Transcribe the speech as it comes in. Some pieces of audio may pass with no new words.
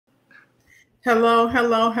Hello,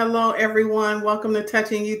 hello, hello, everyone. Welcome to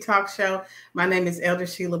Touching You Talk Show. My name is Elder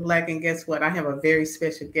Sheila Black, and guess what? I have a very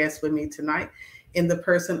special guest with me tonight in the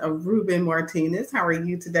person of Ruben Martinez. How are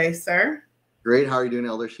you today, sir? Great. How are you doing,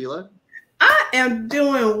 Elder Sheila? I am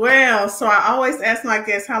doing well. So I always ask my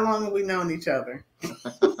guests, how long have we known each other? Not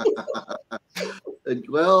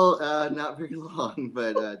very long,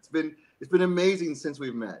 but it's been amazing since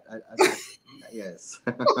we've met. Yes,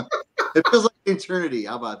 it feels like eternity.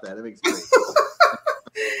 How about that? That makes great.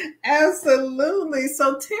 Absolutely.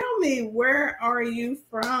 So tell me, where are you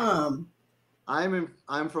from? I'm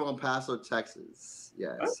from El Paso, Texas.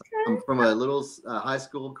 Yes, Okay. I'm from a little high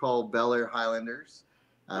school called Bel Air Highlanders.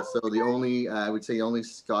 So the only I would say the only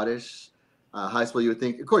Scottish high school you would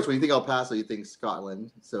think. Of course, when you think El Paso, you think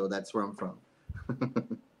Scotland. So that's where I'm from.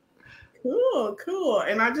 Cool, cool.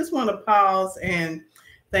 And I just want to pause and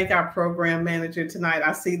thank our program manager tonight.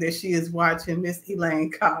 I see that she is watching, Miss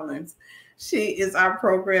Elaine Collins. She is our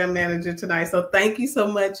program manager tonight. So thank you so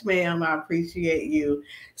much, ma'am. I appreciate you.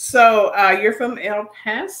 So you're from El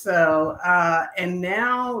Paso, and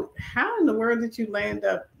now how in the world did you land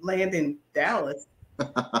in Dallas,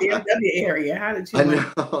 DFW area? How did you I land?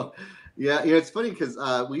 know. Yeah, it's funny because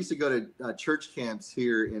we used to go to church camps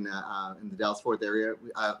here in the Dallas Fort area.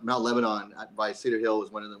 Mount Lebanon by Cedar Hill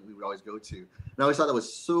was one of them we would always go to, and I always thought that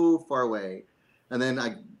was so far away. And then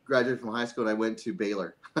I graduated from high school and I went to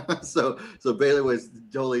Baylor. So Baylor was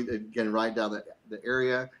totally again right down the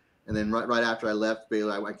area. And then right after I left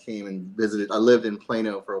Baylor, I came and visited. I lived in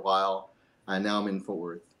Plano for a while, and now I'm in Fort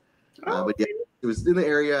Worth. Oh, But yeah, it was in the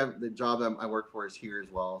area. The job that I work for is here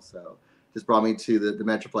as well. So just brought me to the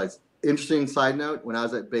Metroplex. Interesting side note: when I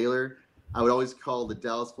was at Baylor, I would always call the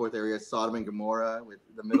Dallas Fort Worth area Sodom and Gomorrah with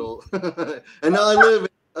the middle. And now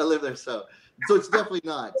I live there, so it's definitely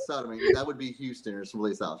not Sodom. That would be Houston or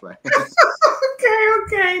someplace else, right?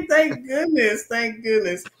 okay. Thank goodness. Thank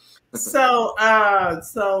goodness. So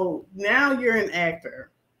now you're an actor.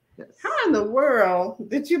 How Yes. in the world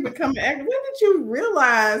did you become an actor? When did you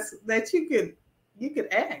realize that you could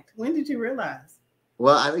act? When did you realize?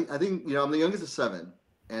 Well, I think I'm the youngest of seven,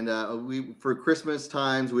 and we for Christmas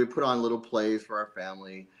times we would put on little plays for our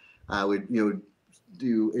family. We'd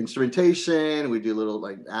do instrumentation. We do little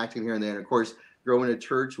like acting here and there. And of course, growing in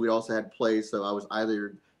church, we also had plays. So I was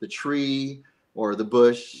either the tree or the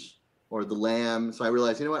bush or the lamb. So I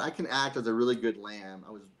realized, I can act as a really good lamb.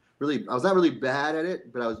 I was not really bad at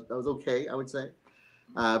it, but I was okay, I would say.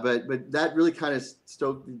 But that really kind of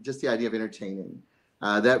stoked just the idea of entertaining.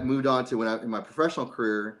 That moved on to when in my professional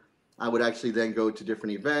career, I would actually then go to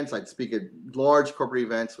different events. I'd speak at large corporate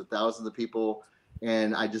events with thousands of people,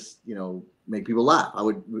 and I just make people laugh. I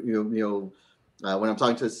would when I'm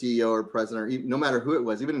talking to a CEO or president, or even, no matter who it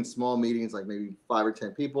was, even in small meetings like maybe 5 or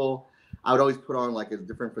 10 people, I would always put on like a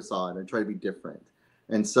different facade and try to be different.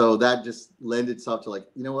 And so that just lent itself to like,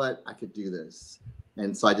 what, I could do this.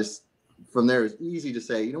 And so I just from there it was easy to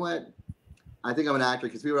say, what, I think I'm an actor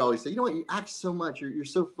because people would always say, what, you act so much, you're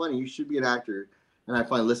so funny, you should be an actor. And I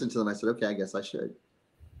finally listened to them. I said, okay, I guess I should.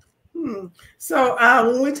 Hmm. So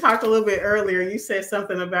when we talked a little bit earlier, you said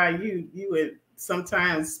something about you would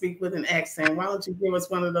sometimes speak with an accent. Why don't you give us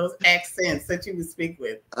one of those accents that you would speak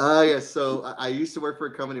with? Yes. So I used to work for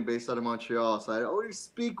a company based out of Montreal. So I always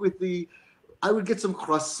speak with I would get some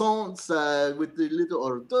croissants with the little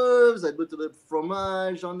hors d'oeuvres. I'd put a little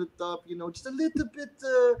fromage on the top, just a little bit,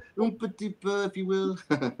 un petit peu, if you will.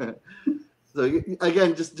 So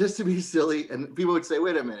again, just to be silly, and people would say,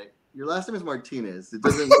 "Wait a minute, your last name is Martinez. It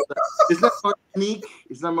doesn't. It's not Martinique.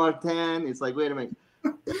 It's not Martin. It's like, wait a minute.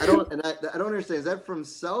 I don't understand. Is that from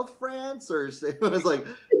South France or it was like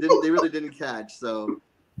they really didn't catch? So,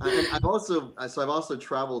 and I've also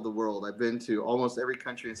traveled the world. I've been to almost every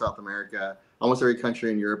country in South America, almost every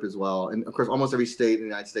country in Europe as well, and of course almost every state in the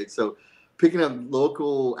United States. So, picking up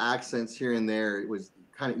local accents here and there, it was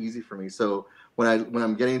kind of easy for me. So when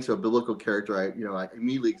I'm getting into a biblical character, I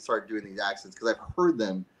immediately start doing these accents because I've heard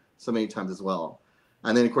them so many times as well.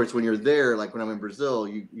 And then, of course, when you're there, like when I'm in Brazil,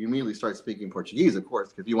 you immediately start speaking Portuguese, of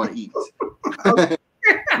course, because you want to eat.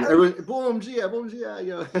 Everyone, bom dia,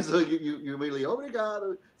 So you immediately,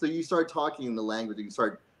 obrigado. So you start talking in the language, and you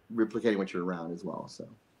start replicating what you're around as well.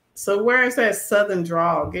 So where is that southern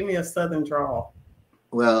drawl? Give me a southern drawl.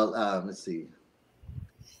 Well, let's see.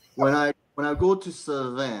 When I go to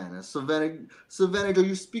Savannah,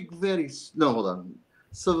 you speak very no, hold on,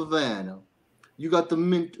 Savannah. You got the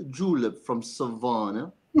mint julep from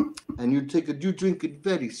Savannah, and you drink it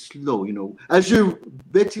very slow, as you're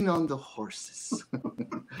betting on the horses. I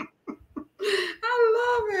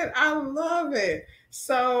love it. I love it.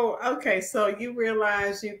 So, okay, so you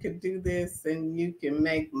realize you could do this and you can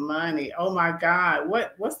make money. Oh my God.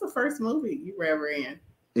 What's the first movie you were ever in?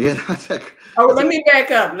 Yeah, Oh, that's let a me back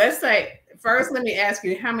up. Let's say first, let me ask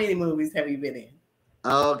you, how many movies have you been in?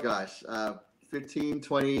 oh gosh, 15,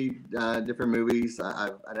 20 different movies.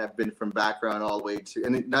 I've been from background all the way to,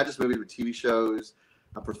 and not just movies, but TV shows,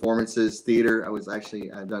 performances, theater.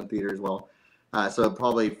 I've done theater as well. So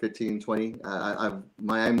probably 15, 20. My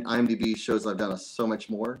IMDb shows I've done so much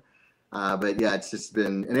more. But yeah, it's just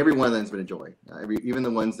been, and every one of them has been a joy. Even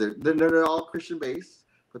the ones that they're all Christian based,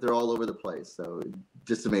 but they're all over the place. So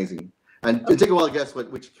just amazing. And it took a while to guess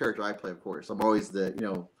which character I play. Of course, I'm always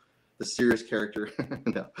the serious character.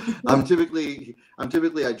 No, I'm typically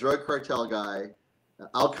a drug cartel guy,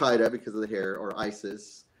 Al Qaeda because of the hair, or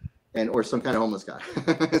ISIS, or some kind of homeless guy.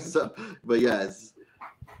 So, but yes,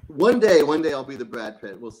 one day I'll be the Brad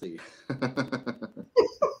Pitt. We'll see.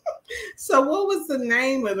 So, what was the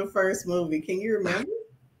name of the first movie? Can you remember?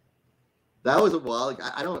 That was a while ago.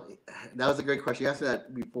 I don't. That was a great question. You asked me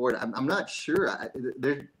that before. I'm not sure.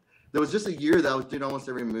 There was just a year that I was doing almost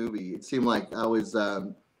every movie. It seemed like I was.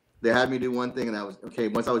 They had me do one thing, and I was okay.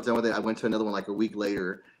 Once I was done with it, I went to another one like a week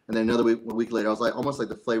later, and then another week, a week later. I was like almost like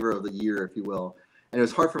the flavor of the year, if you will. And it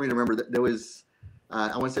was hard for me to remember. That there was.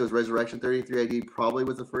 I want to say it was Resurrection 33 AD. Probably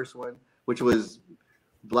was the first one, which was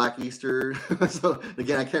Black Easter. So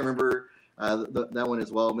again, I can't remember that one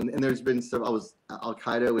as well. And there's been stuff. I was Al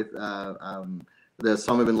Qaeda with the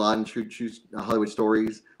Osama bin Laden true Hollywood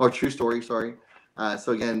stories, or true story. Sorry.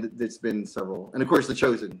 So again, it's been several, and of course, The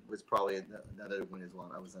Chosen was probably another one as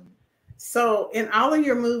well. I was in. So, in all of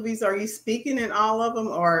your movies, are you speaking in all of them,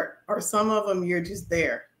 or some of them you're just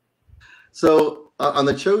there? So on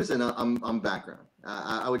The Chosen, I'm background.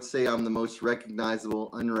 I would say I'm the most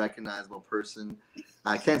recognizable, unrecognizable person.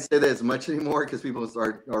 I can't say that as much anymore because people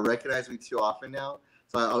are recognizing me too often now.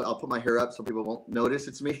 So I'll put my hair up so people won't notice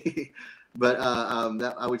it's me. But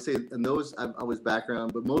that I would say in those I was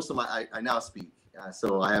background, but most of I now speak.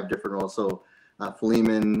 So I have different roles. So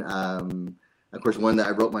Philemon, of course, one that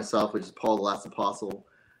I wrote myself, which is Paul the Last Apostle,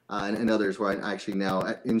 and others where I actually now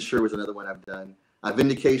Insure was another one I've done.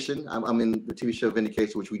 Vindication. I'm in the TV show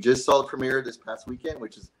Vindication, which we just saw the premiere this past weekend,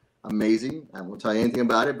 which is amazing. I won't tell you anything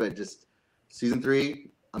about it, but just season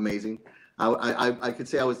 3, amazing. I could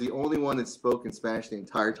say I was the only one that spoke in Spanish the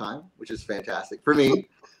entire time, which is fantastic for me.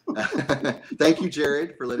 Thank you,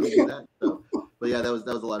 Jared, for letting me do that. So, but yeah, that was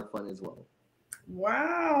a lot of fun as well.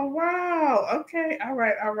 Wow. Okay. All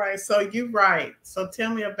right. So you write. So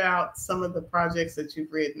tell me about some of the projects that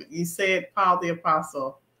you've written. You said Paul the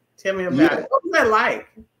Apostle. Tell me about it. What was that like?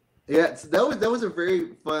 Yeah, that was a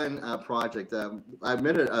very fun project. I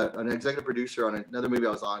met an executive producer on another movie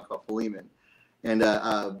I was on called Philemon, and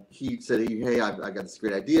he said, "Hey, I got this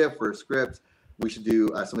great idea for a script. We should do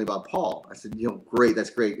something about Paul." I said, "Great, that's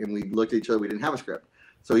great." And we looked at each other. We didn't have a script,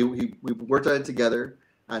 so we worked on it together.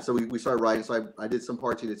 So we started writing. So I did some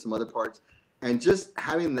parts. He did some other parts, and just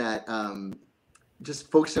having that,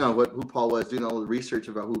 just focusing on who Paul was, doing all the research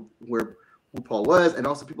about who Paul was, and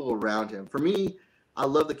also people around him. For me, I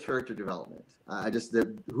love the character development.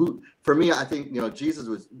 For me, I think Jesus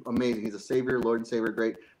was amazing. He's a Savior, Lord and Savior,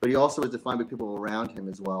 great, but he also was defined by people around him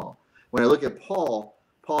as well. When I look at Paul,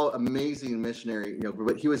 amazing missionary,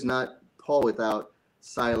 but he was not Paul without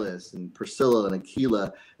Silas and Priscilla and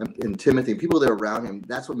Aquila and Timothy, and people that are around him.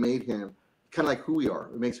 That's what made him kind of like who we are.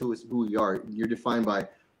 It makes who we are. You're defined by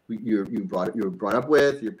who you're brought up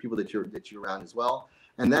with, your people that you're around as well.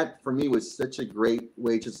 And that for me was such a great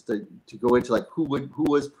way just to go into like who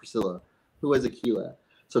was Priscilla, who was Aquila.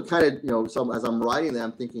 So kind of so as I'm writing that,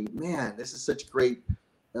 I'm thinking, man, this is such great,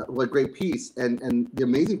 what a great piece. And the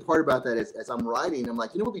amazing part about that is as I'm writing, I'm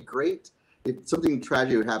like, what'd be great if something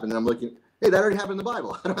tragic would happen, and I'm looking, hey, that already happened in the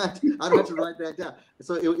Bible. I don't have to write that down.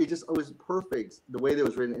 So it was perfect the way that it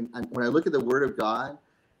was written. And when I look at the Word of God,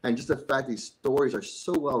 and just the fact these stories are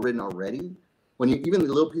so well written already. When even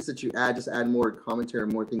the little piece that you add, just add more commentary,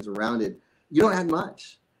 more things around it, you don't add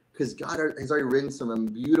much because God has already written some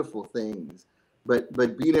beautiful things. But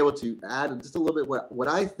being able to add just a little bit what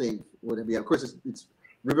I think would be, of course, it's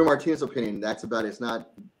Ruben Martinez's opinion. That's about it. It's not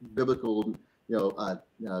biblical,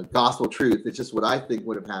 gospel truth. It's just what I think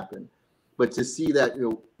would have happened. But to see that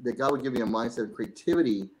that God would give me a mindset of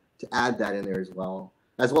creativity to add that in there as well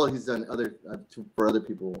as He's done for other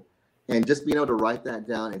people. And just being able to write that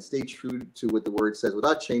down and stay true to what the Word says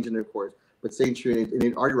without changing it, of course, but staying true, and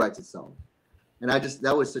it already writes itself. And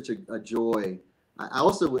that was such a joy. I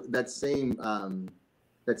also, that same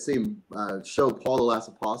show, Paul the Last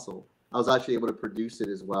Apostle, I was actually able to produce it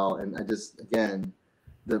as well. And again,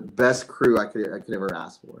 the best crew I could ever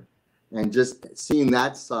ask for. And just seeing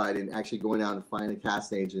that side and actually going out and finding a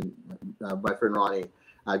casting agent, my friend Ronnie,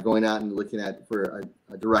 going out and looking at for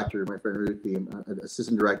a director, my friend Ruthie, an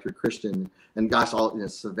assistant director, Christian, and gosh, all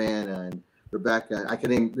Savannah and Rebecca. I can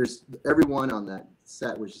name. There's everyone on that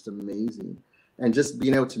set was just amazing, and just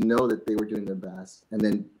being able to know that they were doing their best. And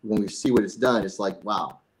then when we see what it's done, it's like,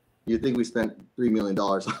 wow, you'd think we spent $3 million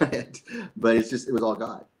on it, but it was all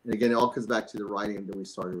God. And again, it all comes back to the writing that we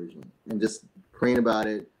started originally, and just praying about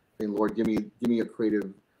it. And Lord, give me a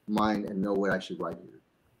creative mind and know what I should write here.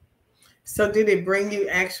 So did it bring you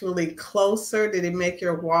actually closer? Did it make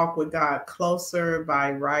your walk with God closer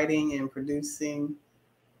by writing and producing?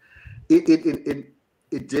 It did.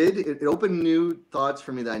 It opened new thoughts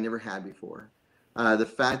for me that I never had before. The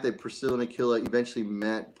fact that Priscilla and Aquila eventually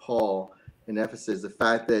met Paul in Ephesus, the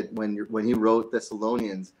fact that when he wrote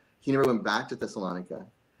Thessalonians, he never went back to Thessalonica.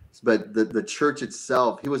 But the church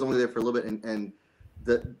itself, he was only there for a little bit, and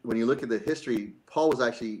when you look at the history, Paul was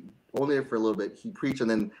actually only there for a little bit. He preached, and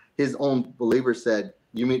then his own believers said,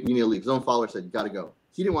 you need to leave. His own followers said, you got to go.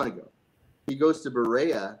 He didn't want to go. He goes to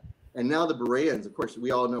Berea, and now the Bereans, of course,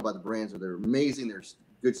 we all know about the Bereans. They're amazing. They're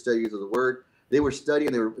good studies of the word. They were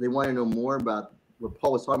studying. They wanted to know more about what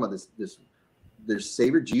Paul was talking about, their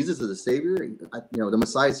Savior. Jesus is a Savior. The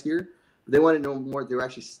Messiah is here. But they wanted to know more. They were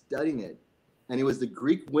actually studying it. And it was the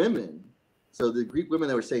Greek women. So the Greek women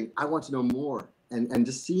that were saying, I want to know more. And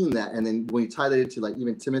just seeing that, and then when you tie that into like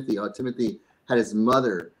even Timothy, how Timothy had his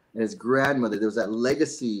mother and his grandmother, there was that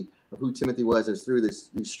legacy of who Timothy was. It was through these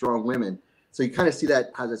strong women. So you kind of see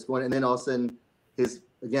that how that's going, and then all of a sudden,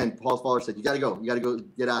 Paul's followers said, "You got to go,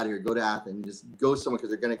 get out of here, go to Athens, just go somewhere because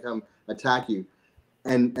they're going to come attack you."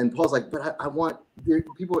 And Paul's like, "But I want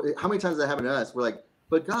people." How many times does that happen to us? We're like,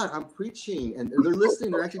 "But God, I'm preaching, and they're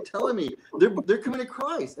listening. They're actually telling me they're coming to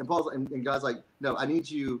Christ." And Paul's and God's like, "No, I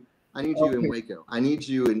need you." In Waco. I need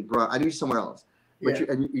you I need you somewhere else. But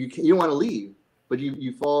you don't want to leave, but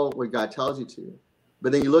you follow what God tells you to.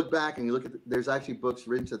 But then you look back and you look at there's actually books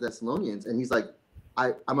written to Thessalonians, and he's like,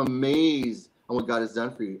 I'm amazed on what God has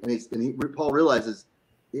done for you. And Paul realizes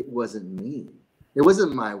it wasn't me. It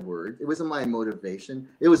wasn't my word. It wasn't my motivation.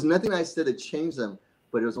 It was nothing I said that changed them,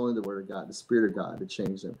 but it was only the word of God, the Spirit of God that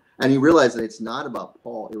changed them. And he realized that it's not about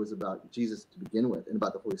Paul. It was about Jesus to begin with and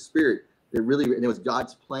about the Holy Spirit. And it was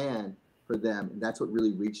God's plan for them, and that's what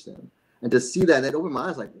really reached them. And to see that opened my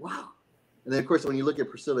eyes, like, wow. And then, of course, when you look at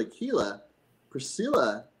Priscilla Aquila,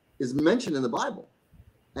 Priscilla is mentioned in the Bible,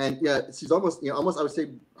 and she's almost I would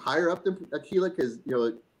say higher up than Aquila because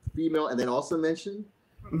female, and then also mentioned,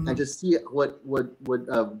 and to see what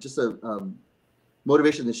just a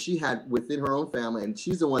motivation that she had within her own family, and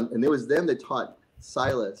she's the one, and it was them that taught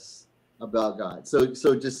Silas about God. So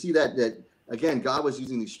to see that. Again, God was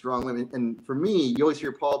using these strong women. And for me, you always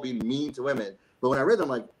hear Paul being mean to women. But when I read them,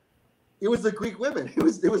 like, it was the Greek women. It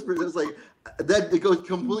was like that. It goes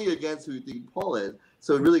completely against who Paul is.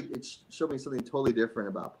 So it showed me something totally different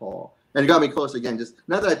about Paul. And it got me close again. Just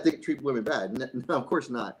not that I treat women bad. No, of course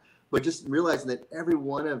not. But just realizing that every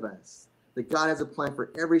one of us, that God has a plan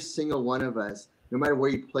for every single one of us, no matter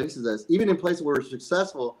where he places us. Even in places where we're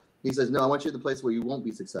successful, he says, no, I want you in the place where you won't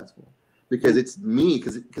be successful. Because it's me,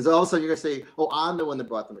 because all of a sudden you're going to say, oh, I'm the one that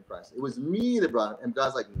brought them to Christ. It was me that brought them. And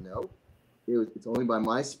God's like, no, it's only by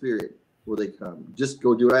my Spirit will they come. Just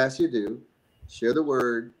go do what I ask you to do. Share the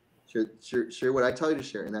word. Share what I tell you to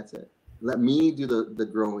share, and that's it. Let me do the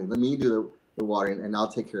growing. Let me do the watering, and I'll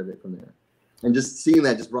take care of it from there. And just seeing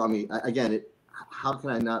that just brought me, again, how can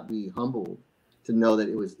I not be humbled to know that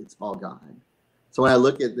it's all God? So when I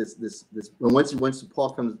look at this once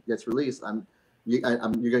Paul gets released, you guys are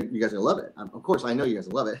gonna love it. Of course, I know you guys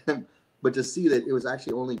will love it. But to see that it was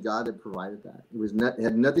actually only God that provided that. It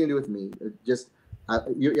had nothing to do with me. Yes,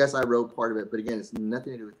 I wrote part of it, but again, it's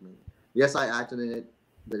nothing to do with me. Yes, I acted in it,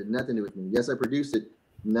 but it had nothing to do with me. Yes, I produced it,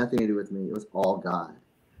 nothing to do with me. It was all God.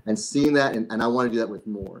 And seeing that, and I want to do that with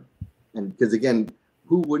more. And because again,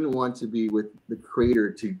 who wouldn't want to be with the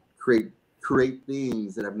Creator to create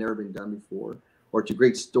things that have never been done before, or to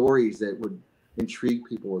create stories that would intrigue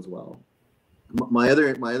people as well. My other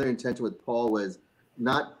intention with Paul was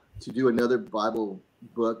not to do another Bible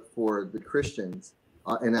book for the Christians,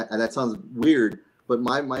 and that sounds weird, but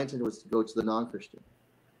my intention was to go to the non-Christian,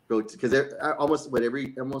 because almost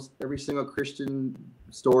every single Christian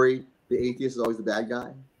story, the atheist is always the bad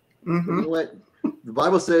guy. Mm-hmm. But you know what? The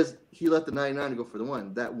Bible says he left the 99 to go for the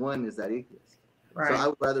one. That one is that atheist. Right. So I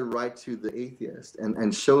would rather write to the atheist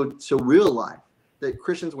and show real life that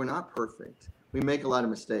Christians were not perfect. We make a lot of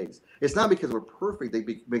mistakes. It's not because we're perfect that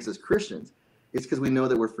makes us Christians. It's because we know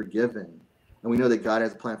that we're forgiven. And we know that God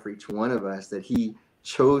has a plan for each one of us, that he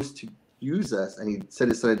chose to use us, and he sent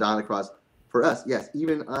his son down the cross for us. Yes,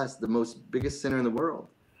 even us, the most biggest sinner in the world.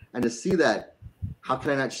 And to see that, how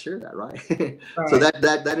can I not share that, right? Right. So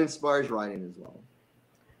that inspires writing as well.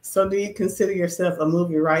 So do you consider yourself a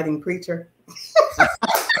movie writing preacher?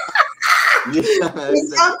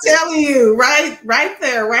 I'm telling you, right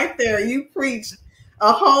there, you preached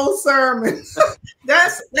a whole sermon.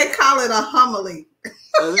 They call it a homily.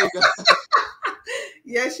 Oh, there you go.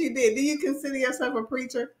 Yes, you did. Do you consider yourself a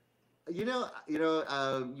preacher?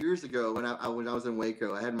 Years ago when I was in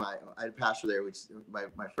Waco, I had a pastor there, which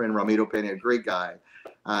my friend Ramiro Pena, a great guy,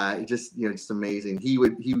 just amazing.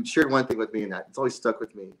 He shared one thing with me, and it's always stuck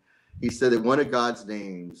with me. He said that one of God's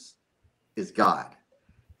names is God,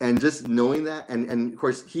 and just knowing that, and of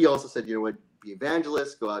course he also said, be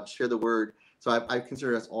evangelists, go out, share the word. So I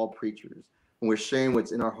consider us all preachers, and we're sharing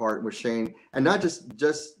what's in our heart. We're sharing, and not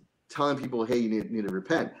just telling people, hey, you need to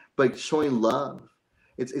repent, but showing love.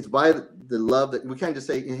 It's by the love that we can't just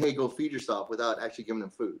say, hey, go feed yourself without actually giving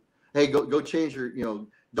them food. Hey, go change your,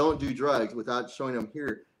 don't do drugs without showing them,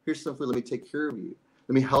 here's some food. Let me take care of you.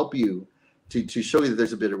 Let me help you to show you that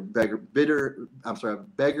there's a better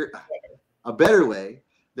way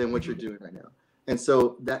than what you're doing right now. And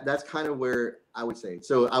so that's kind of where I would say.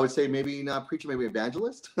 So I would say maybe not preacher, maybe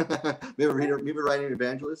evangelist, maybe writing an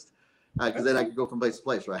evangelist, because then I could go from place to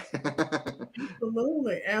place, right?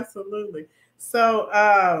 Absolutely. So,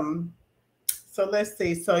 so let's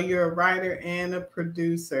see. So you're a writer and a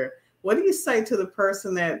producer. What do you say to the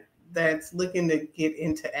person that's looking to get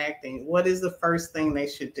into acting? What is the first thing they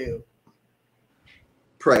should do?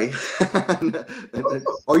 Pray.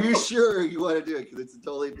 Are you sure you want to do it? Because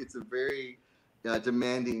it's a very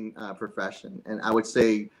demanding profession, and I would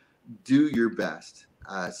say do your best.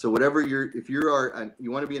 So if you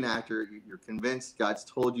want to be an actor, you're convinced God's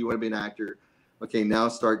told you want to be an actor. Okay, now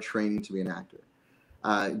start training to be an actor.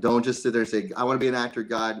 Don't just sit there and say, I want to be an actor.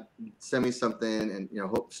 God, send me something, and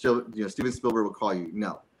Steven Spielberg will call you.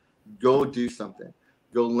 No, go do something.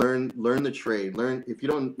 Go learn the trade. If you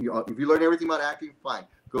learn everything about acting, fine.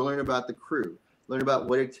 Go learn about the crew. Learn about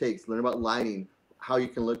what it takes. Learn about lighting, how you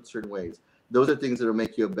can look certain ways. Those are things that will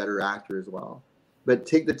make you a better actor as well. But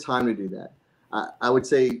take the time to do that. I would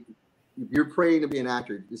say, if you're praying to be an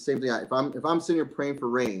actor, the same thing. If I'm sitting here praying for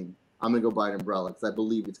rain, I'm gonna go buy an umbrella because I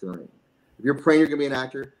believe it's gonna rain. If you're praying you're gonna be an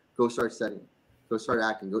actor, go start studying. Go start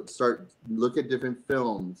acting. Look at different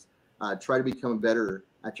films. Try to become better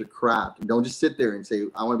at your craft. And don't just sit there and say,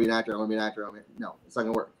 I want to be an actor. No, it's not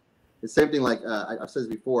gonna work. It's the same thing like I've said this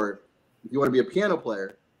before. If you want to be a piano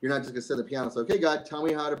player, you're not just gonna sit at the piano and say, okay, God, tell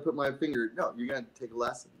me how to put my finger. No, you're gonna take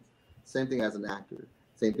lessons. Same thing as an actor.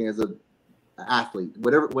 Same thing as an athlete.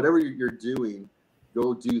 Whatever you're doing,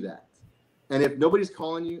 go do that. And if nobody's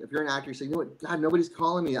calling you, if you're an actor, you say, you know what, God, nobody's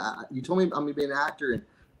calling me. You told me I'm going to be an actor, and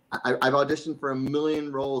I've auditioned for 1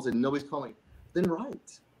 million roles, and nobody's calling me. Then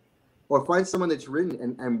write. Or find someone that's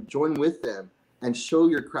written and join with them and show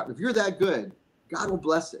your craft. If you're that good, God will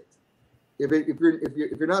bless it. If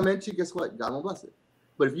you're not meant to, guess what? God will bless it.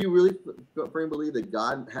 But if you really firmly believe that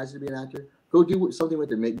God has you to be an actor, go do something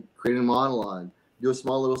with it. Create a monologue. Do a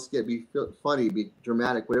small little skit. Be funny. Be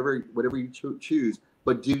dramatic. Whatever you choose.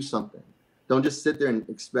 But do something. Don't just sit there and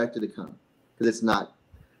expect it to come, because it's not.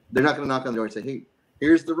 They're not going to knock on the door and say, "Hey,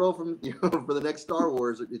 here's the role from for the next Star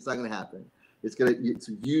Wars." It's not going to happen. It's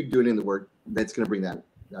you doing the work that's going to bring that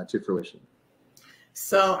to fruition.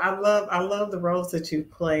 So I love the roles that you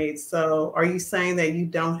played. So are you saying that you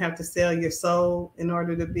don't have to sell your soul in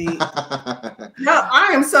order to be? No, I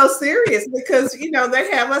am so serious, because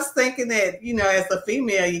they have us thinking that as a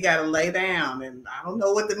female you got to lay down, and I don't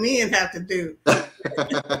know what the men have to do.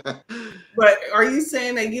 But are you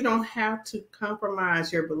saying that you don't have to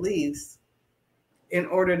compromise your beliefs in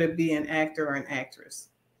order to be an actor or an actress?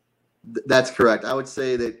 That's correct. I would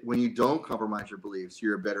say that when you don't compromise your beliefs,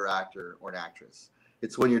 you're a better actor or an actress.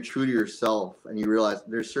 It's when you're true to yourself and you realize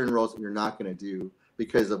there's certain roles that you're not going to do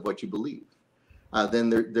because of what you believe. Then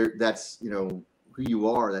that's who you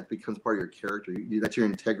are. That becomes part of your character. That's your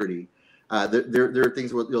integrity. There are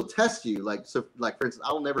things where they'll test you. Like for instance,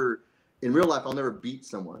 in real life I'll never beat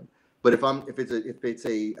someone. But if it's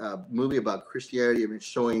a movie about Christianity and it's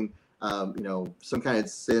showing some kind of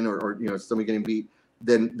sin or somebody getting beat,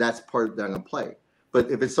 then that's part that I'm going to play. But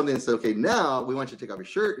if it's something that says, okay, now we want you to take off your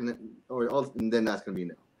shirt, and then that's going to be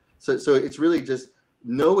no. So it's really just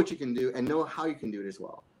know what you can do and know how you can do it as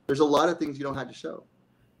well. There's a lot of things you don't have to show,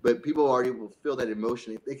 but people already will feel that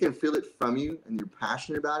emotion. If they can feel it from you and you're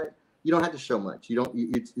passionate about it, you don't have to show much.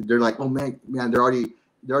 They're like, oh man, they're already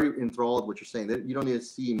enthralled with what you're saying. You don't need to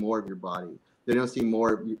see more of your body. They don't see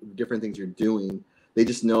more of different things you're doing. They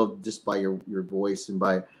just know just by your voice and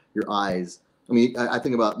by your eyes. I mean, I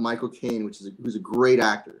think about Michael Caine, who's a great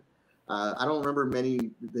actor. I don't remember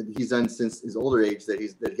many that he's done since his older age that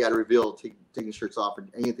he had to reveal taking shirts off or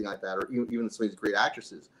anything like that, or even some of these great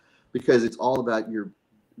actresses, because it's all about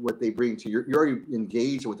what they bring to you. You're already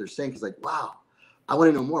engaged in what they're saying. It's like, wow, I want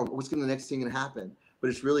to know more. What's going to the next thing going to happen? But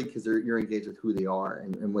it's really because you're engaged with who they are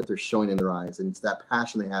and what they're showing in their eyes, and it's that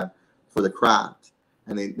passion they have for the craft,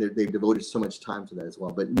 and they've devoted so much time to that as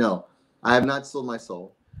well. But no, I have not sold my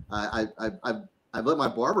soul. I've let my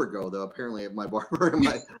barber go, though. Apparently, my barber and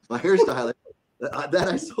my hairstylist that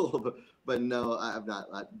I sold, but no, I have not.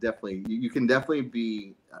 Definitely, you can definitely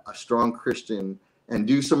be a strong Christian and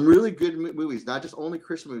do some really good movies, not just only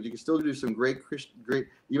Christian movies. You can still do some great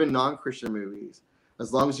even non-Christian movies,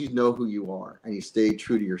 as long as you know who you are and you stay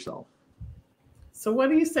true to yourself. So, what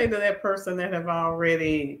do you say to that person that have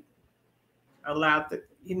already allowed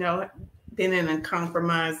been in a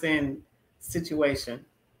compromising situation?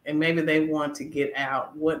 And maybe they want to get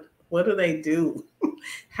out. What do they do?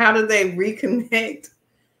 How do they reconnect,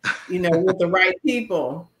 with the right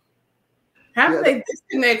people? How do they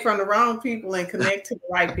disconnect from the wrong people and connect to the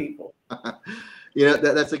right people?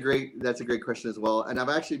 That's a great question as well. And I've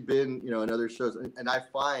actually been, in other shows, and I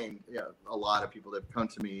find a lot of people that have come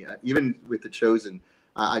to me, even with The Chosen.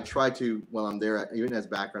 I try to, while I'm there, even as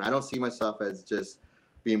background, I don't see myself as just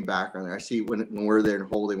being background there. I see when we're there and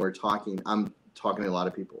we're talking, I'm talking to a lot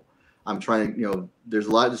of people. I'm trying to, there's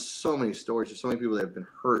so many stories. There's so many people that have been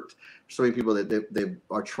hurt. There's so many people that they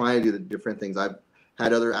are trying to do the different things. I've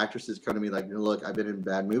had other actresses come to me like, look, I've been in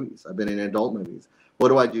bad movies. I've been in adult movies. What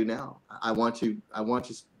do I do now? I want to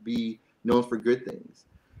be known for good things.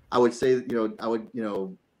 I would say, I would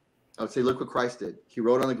say, look what Christ did. He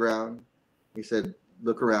wrote on the ground. He said,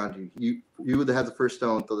 look around you. You that have the first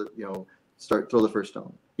stone, throw the first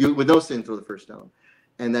stone. You with no sin, throw the first stone.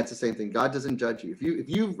 And that's the same thing. God doesn't judge you. If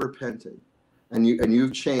you've repented and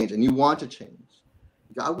you've changed and you want to change,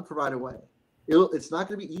 God will provide a way. It's not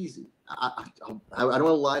going to be easy. I don't want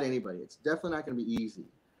to lie to anybody. It's definitely not going to be easy.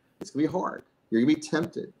 It's going to be hard. You're going to be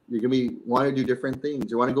tempted. You're going to want to do different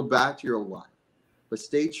things. You want to go back to your old life. But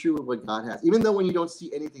stay true with what God has. Even though when you don't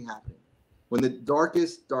see anything happening, when the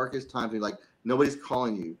darkest times, you're like, nobody's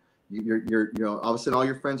calling you. You're all of a sudden all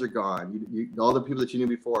your friends are gone. All the people that you knew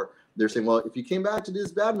before, they're saying, well, if you came back to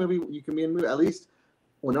this bad movie, you can be in a movie. At least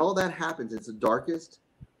when all that happens, it's the darkest.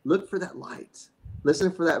 Look for that light. Listen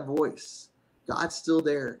for that voice. God's still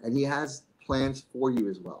there, and He has plans for you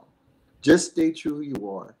as well. Just stay true who you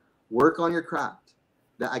are. Work on your craft.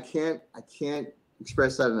 That I can't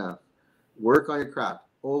express that enough. Work on your craft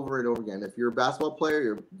over and over again. If you're a basketball player,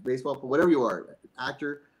 you're a baseball player, whatever you are,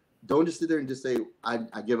 actor, don't just sit there and just say, I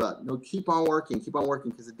give up. No, keep on working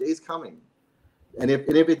because the day's coming. And if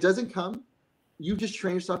it doesn't come, you just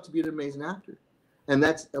train yourself to be an amazing actor. And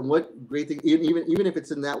what great thing, even if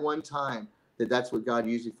it's in that one time that's what God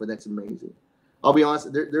used you for, that's amazing. I'll be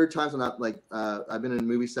honest, there are times when I've been in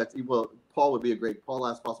movie sets. Well, Paul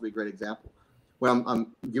Last Paul would be a great example, where I'm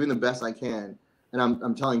giving the best I can. And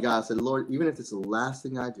I'm telling God, I said, Lord, even if it's the last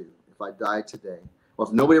thing I do, if I die today, or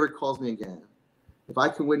if nobody ever calls me again, if I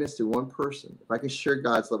can witness to one person, if I can share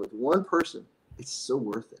God's love with one person, it's so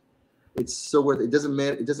worth it. It's so worth it. It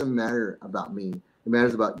doesn't matter about me. It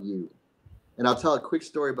matters about you. And I'll tell a quick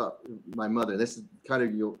story about my mother. This is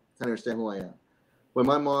you'll understand who I am. When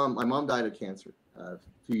my mom died of cancer a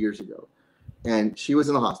few years ago, and she was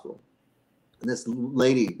in the hospital. And this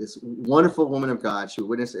lady, this wonderful woman of God, she would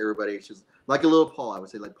witness to everybody. She was like a little Paul, I would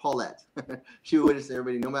say, like Paulette. She would witness to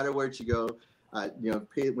everybody, no matter where she'd go.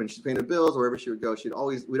 When she's paying the bills, wherever she would go,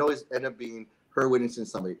 we'd always end up being her witnessing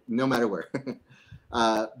somebody, no matter where.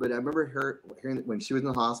 But I remember her hearing that when she was in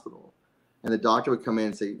the hospital, and the doctor would come in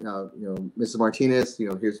and say, Mrs. Martinez,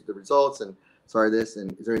 here's the results, and sorry this,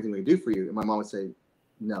 and is there anything we can do for you? And my mom would say,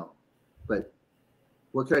 no, but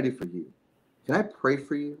what can I do for you? Can I pray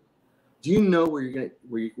for you? Do you know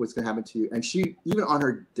what's gonna happen to you? And she, even on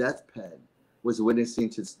her deathbed, was witnessing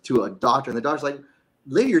to a doctor, and the doctor's like,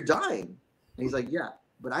 lady, you're dying. And he's like, yeah,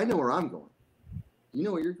 but I know where I'm going. Do you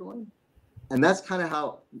know where you're going? And that's kind of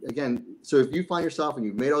how, again, so if you find yourself and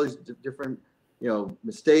you've made all these different,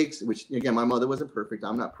 mistakes, which, again, my mother wasn't perfect.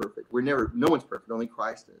 I'm not perfect. No one's perfect. Only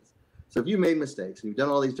Christ is. So if you've made mistakes and you've done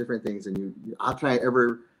all these different things and how can I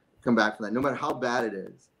ever come back from that? No matter how bad it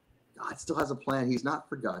is, God still has a plan. He's not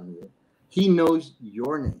forgotten you. He knows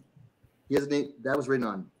your name. He has a name that was written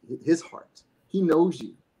on His heart. He knows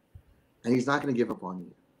you, and He's not going to give up on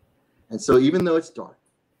you. And so even though it's dark,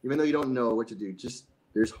 even though you don't know what to do, just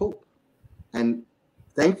there's hope. And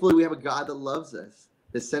thankfully, we have a God that loves us,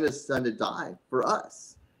 that sent His Son to die for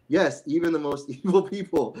us. Yes, even the most evil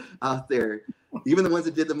people out there, Even the ones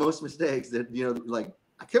that did the most mistakes, that, you know, like,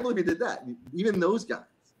 I can't believe you did that. Even those guys,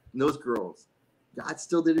 those girls, God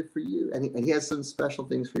still did it for you, and he has some special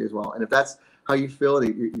things for you as well. And if that's how you feel,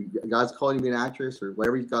 and God's calling you to be an actress or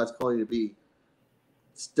whatever God's calling you to be,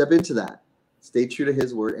 step into that. Stay true to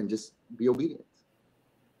His word and just be obedient.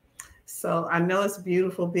 So I know it's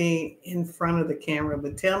beautiful being in front of the camera,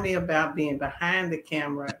 but tell me about being behind the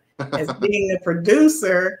camera as being the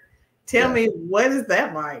producer. Tell me, what is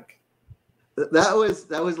that like? That was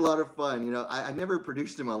a lot of fun. You know, I never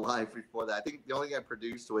produced in my life before that. I think the only thing I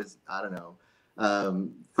produced was, I don't know,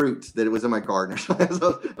 fruit that it was in my garden. So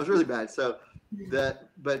it was really bad. So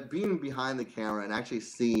but being behind the camera and actually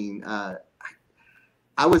seeing,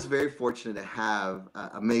 I was very fortunate to have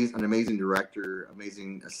an amazing director,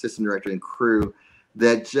 amazing assistant director and crew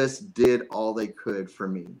that just did all they could for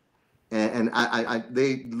me. And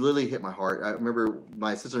they literally hit my heart. I remember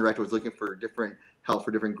my assistant director was looking for different help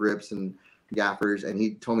for different grips and gaffers, and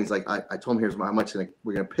he told me, he's like, I told him, here's how much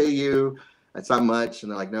we're gonna pay you. It's not much.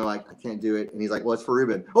 And they're like, no, I can't do it. And he's like, well, it's for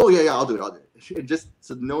Ruben. Oh yeah, I'll do it. And just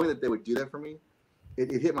so knowing that they would do that for me,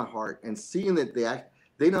 it hit my heart. And seeing that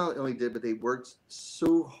they not only did, but they worked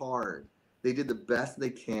so hard. They did the best they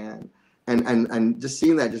can. And just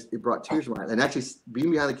seeing that, it brought tears to my eyes. And actually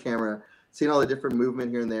being behind the camera, seeing all the different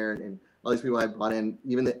movement here and there, and all these people I brought in,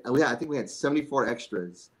 I think we had 74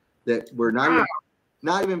 extras that were not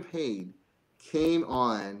even paid, came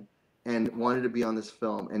on and wanted to be on this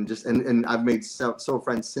film. And I've made so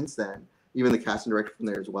friends since then, even the casting director from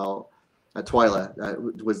there as well.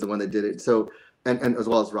 Twyla was the one that did it. So, and as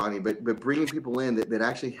well as Ronnie, but bringing people in that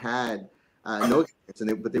actually had no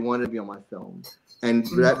experience, but they wanted to be on my film. And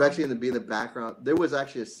actually in the background, there was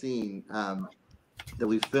actually a scene that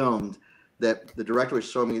we filmed that the director was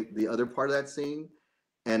showing me the other part of that scene,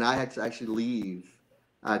 and I had to actually leave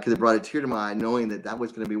because it brought a tear to my eye, knowing that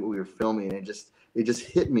was going to be what we were filming. And it just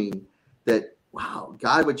hit me that, wow,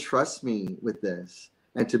 God would trust me with this,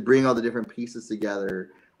 and to bring all the different pieces together,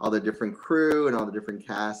 all the different crew and all the different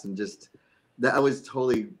casts, and just that was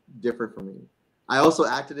totally different for me. I also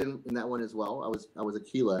acted in that one as well. I was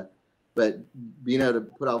Aquila, but being able to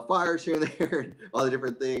put out fires here and there, and all the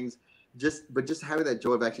different things, just having that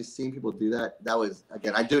joy of actually seeing people do that was,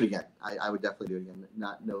 again, I'd do it again. I would definitely do it again.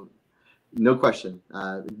 No question.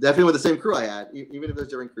 Definitely with the same crew I had, even if there's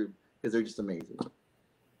different crew, because they're just amazing.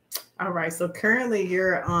 All right. So currently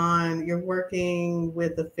you're working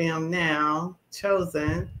with the film now,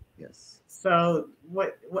 Chosen. Yes. So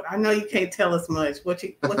what I know you can't tell us much. What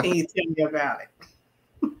can you tell me about it?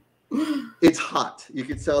 It's hot. You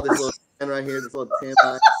can tell this little tan right here, this little tan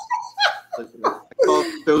line. I call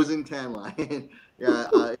it Chosen tan line.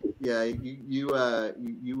 You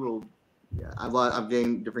will. Yeah, I've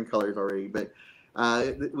gained different colors already, but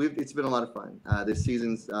it's been a lot of fun. This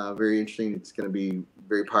season's very interesting. It's going to be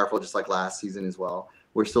very powerful, just like last season as well.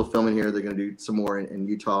 We're still filming here. They're going to do some more in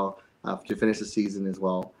Utah to finish the season as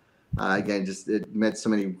well. Again, it met so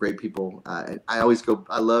many great people. And I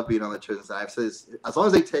love being on the Chosen side. I've said this, as long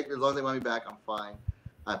as they want me back, I'm fine.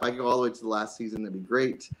 If I can go all the way to the last season, that'd be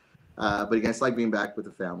great. But again, it's like being back with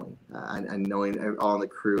the family and knowing all the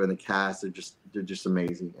crew and the cast. They're just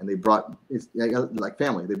amazing, and it's like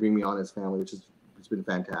family. They bring me on as family, which it's been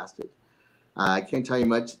fantastic. I can't tell you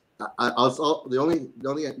much. The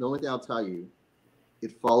only thing I'll tell you,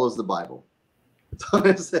 it follows the Bible. That's all I'm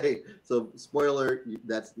gonna say. So, spoiler: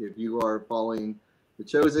 that's if you are following the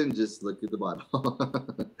Chosen, just look at the Bible,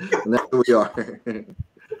 and that's where we are.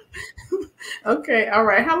 Okay, all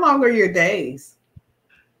right. How long are your days?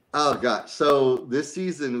 Oh gosh! So this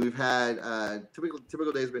season we've had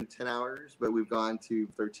typical days have been 10 hours, but we've gone to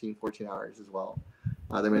 13, 14 hours as well.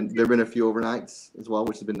 There've been a few overnights as well,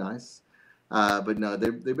 which has been nice. But no,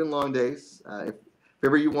 they've been long days. If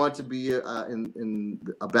ever you want to be in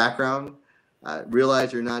a background,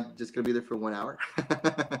 realize you're not just going to be there for 1 hour.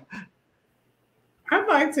 I'd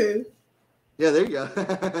like to. Yeah, there you go.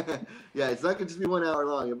 Yeah, it's not going to just be 1 hour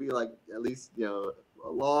long. It'll be like at least a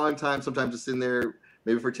long time. Sometimes just in there.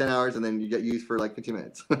 Maybe for 10 hours, and then you get used for like 15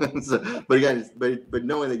 minutes. So, but again, but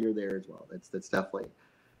knowing that you're there as well, that's definitely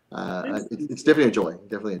it's definitely a joy.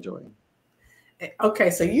 Definitely a joy. Okay,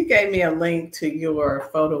 so you gave me a link to your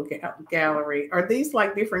photo gallery. Are these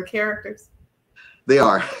like different characters? They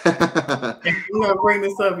are. I'm gonna bring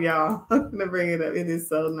this up, y'all. I'm gonna bring it up. It is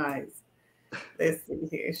so nice. Let's see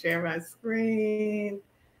here. Share my screen.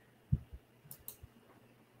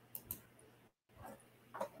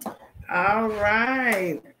 All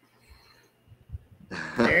right.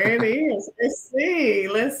 There it is. Let's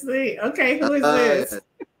see. Okay, who is this?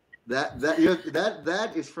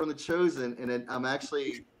 That is from the Chosen, and I'm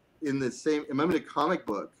actually I'm in a comic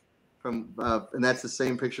book and that's the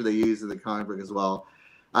same picture they use in the comic book as well.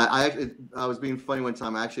 I was being funny one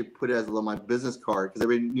time. I actually put it as my business card because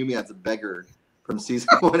everybody knew me as a beggar from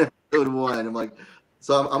season 1, episode 1. I'm like,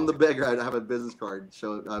 so I'm the beggar. I have a business card.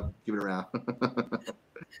 So give it around.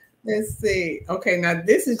 Let's see. Okay, now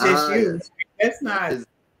this is just you. Yes. That's not.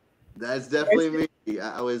 That's definitely me.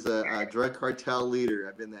 I was a drug cartel leader.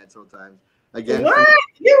 I've been that several times. Again, what?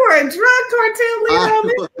 You were a drug cartel leader on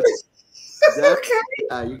this?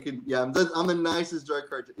 Okay. You can. Yeah, I'm the nicest drug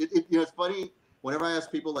cartel. It's funny. Whenever I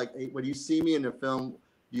ask people like, hey, when you see me in a film,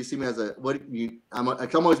 do you see me as a what? I'm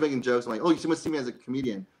always making jokes. I'm like, oh, you must see me as a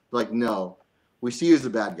comedian. They're like, no, we see you as a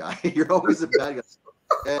bad guy. You're always a bad guy.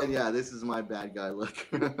 And yeah, this is my bad guy look.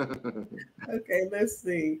 Okay, let's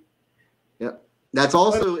see. Yep, that's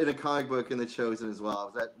also in a comic book in The Chosen as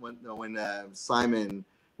well. Was that when Simon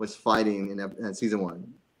was fighting in season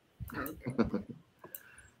 1? Okay.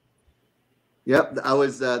 Yep, that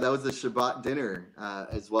was the Shabbat dinner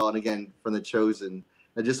as well, and again from The Chosen.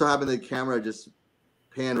 It just so happened the camera just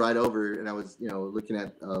panned right over, and I was looking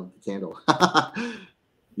at the candle.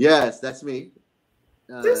 Yes, that's me.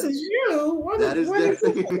 This is you. What is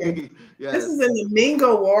definitely me. Yes. This is in the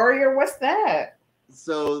Mingo Warrior. What's that?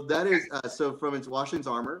 So that is from It's Washington's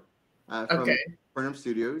Armor from Burnham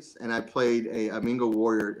Studios, and I played a Mingo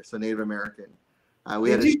Warrior, so Native American.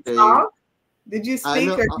 Did you talk? Did you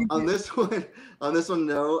speak? On this one,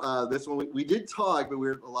 no. This one we did talk, but we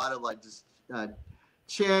were a lot of like just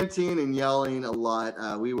chanting and yelling a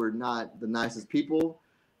lot. We were not the nicest people.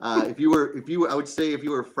 If you were, I would say if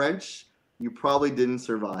you were French, you probably didn't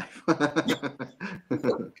survive.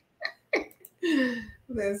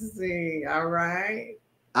 Let's see. All right.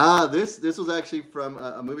 This was actually from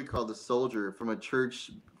a movie called The Soldier, from a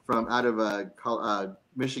church from out of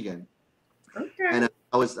Michigan. Okay. And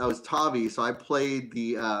I was Tavi, so I played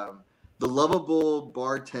the lovable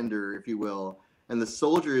bartender, if you will. And the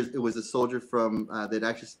soldier it was a soldier from that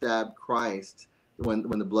actually stabbed Christ when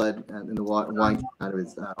the blood and the wine came out of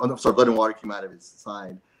his blood and water came out of his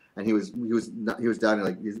side, and he was doubting,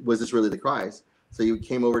 like, was this really the Christ? So he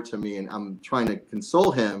came over to me, and I'm trying to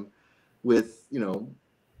console him with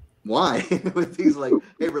why with things like,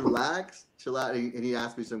 hey, relax, chill out, and he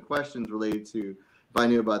asked me some questions related to if I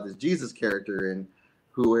knew about this Jesus character and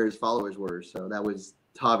where his followers were. So that was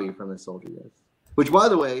Tavi from The Soldier, yes. Which, by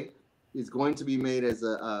the way, is going to be made as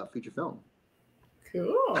a feature film.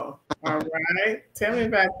 Cool. All right. Tell me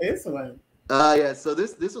about this one. Yeah. So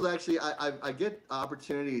this was actually I get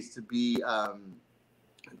opportunities to be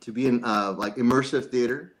in like immersive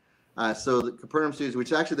theater. So the Capernaum Studios,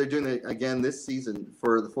 which actually they're doing it again this season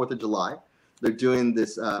for the 4th of July. They're doing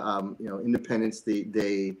this Independence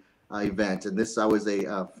Day event, and I was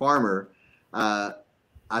a farmer.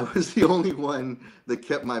 I was the only one that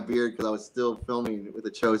kept my beard because I was still filming with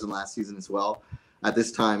The Chosen last season as well at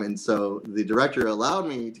this time. And so the director allowed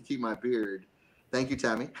me to keep my beard. Thank you,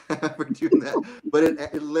 Tammy, for doing that. But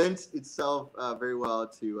it lent itself very well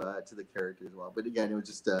to the character as well. But again, it was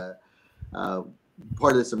just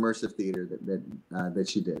part of this immersive theater that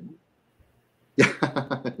she did.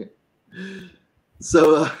 Yeah.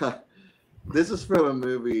 So this is from a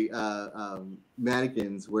movie,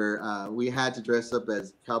 Mannequins, where we had to dress up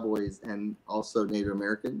as cowboys and also Native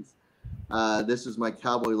Americans. This was my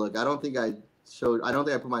cowboy look. I don't think I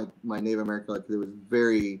put my Native American look because it was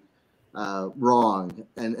very wrong.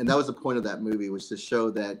 And that was the point of that movie, was to show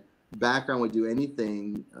that background would do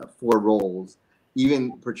anything for roles,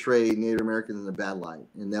 even portray Native Americans in a bad light.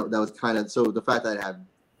 And that was kind of, so the fact that I had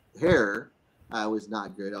hair was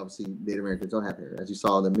not good. Obviously, Native Americans don't have hair, as you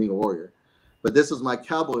saw in the Mingo Warrior. But this was my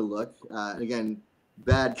cowboy look. Again,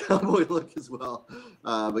 bad cowboy look as well.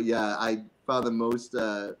 But yeah, I found the most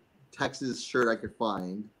Texas shirt I could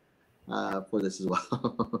find for this as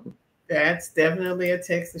well. That's definitely a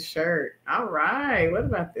Texas shirt. All right. What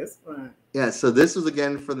about this one? Yeah, so this was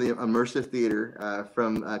again from the immersive theater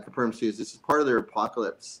from Capernaum Studios. This is part of their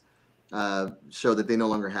Apocalypse show that they no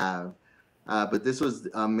longer have. But this was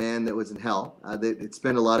a man that was in hell. It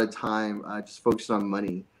spent a lot of time just focused on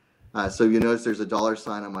money. So you notice there's a dollar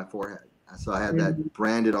sign on my forehead. So I had that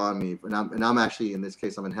branded on me, and I'm actually, in this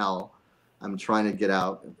case, I'm in hell. I'm trying to get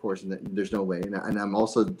out, of course, and there's no way. And I'm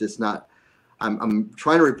also just not. I'm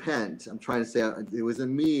trying to repent. I'm trying to say it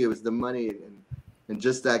wasn't me. It was the money, and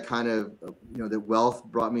just that kind of the wealth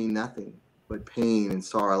brought me nothing but pain and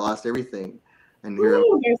sorrow. I lost everything, and here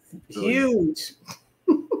that's huge.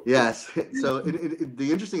 Yes. So the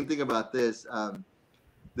interesting thing about this.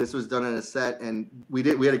 This was done on a set, and we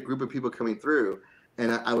had a group of people coming through,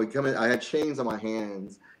 and I would come in. I had chains on my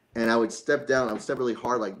hands, and I would step down. I would step really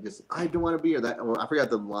hard, like just, I don't want to be here. That, well, I forgot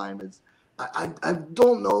the line. It's, I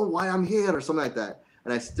don't know why I'm here or something like that.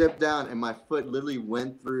 And I stepped down and my foot literally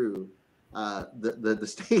went through the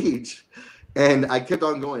stage, and I kept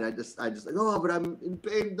on going. I just like, oh, but I'm in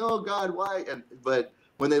pain. No, God, why? But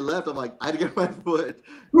when they left, I'm like, I had to get my foot.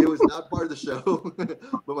 It was not part of the show,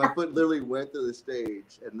 but my foot literally went through the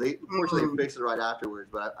stage, and fortunately they fixed it right afterwards.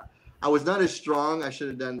 But I was not as strong. I should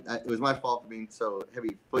have done. It was my fault for being so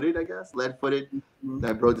heavy-footed, I guess, lead-footed. And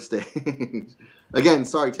I broke the stage. Again,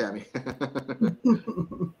 sorry, Tammy.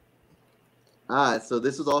 So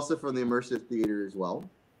this was also from the immersive theater as well.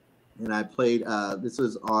 And I played, this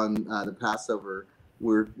was on the Passover.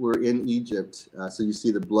 We're in Egypt, so you see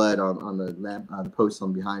the blood on the lamp, the post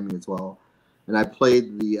on behind me as well. And I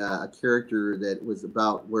played a character that was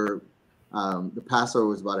about where the Passover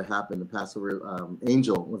was about to happen. The Passover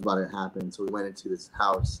angel was about to happen. So we went into this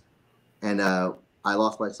house, and I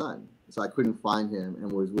lost my son. So I couldn't find him,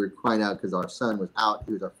 and we were crying out because our son was out.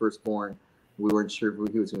 He was our firstborn. We weren't sure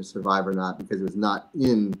if he was going to survive or not because he was not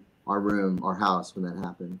in our room, our house, when that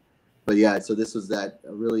happened. But yeah, so this was that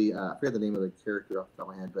really, I forget the name of the character off the top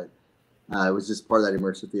of my head, but it was just part of that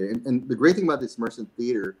immersive theater. And the great thing about this immersive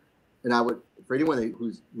theater, and I would, for anyone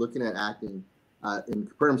who's looking at acting, in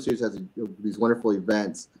Capernaum Studios has these wonderful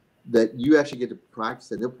events that you actually get to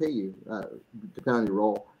practice, and they'll pay you, depending on your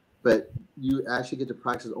role, but you actually get to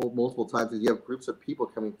practice multiple times because you have groups of people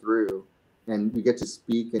coming through, and you get to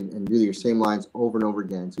speak and do your same lines over and over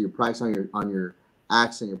again. So you're practicing on your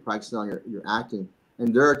accent, you're practicing on your acting.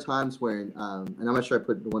 And there are times when, and I'm not sure I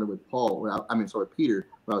put the one with Paul, with Peter,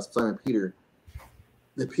 when I was playing with Peter,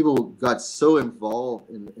 that people got so involved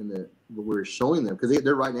in what we're showing them because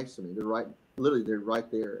they're right next to me. They're right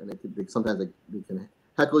there, and sometimes they can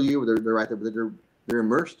heckle you, or they're right there, but they're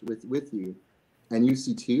immersed with you, and you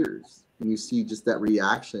see tears and you see just that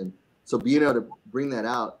reaction. So being able to bring that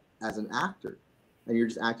out as an actor, and you're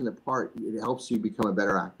just acting a part, it helps you become a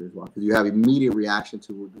better actor as well because you have immediate reaction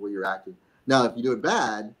to what you're acting. Now, if you do it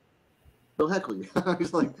bad, they'll heckle you.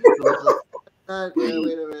 It's like, wait a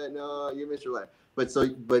minute, no, you missed your life.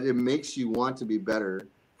 But it makes you want to be better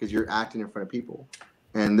because you're acting in front of people,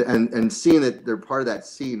 and seeing that they're part of that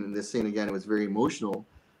scene. And this scene again, it was very emotional.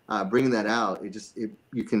 Bringing that out,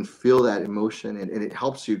 you can feel that emotion, and it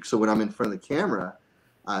helps you. So when I'm in front of the camera,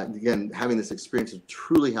 again, having this experience has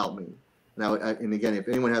truly helped me. And again, if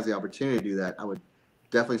anyone has the opportunity to do that, I would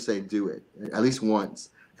definitely say do it at least once.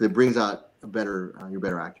 It brings out you're a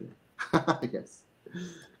better actor. I guess.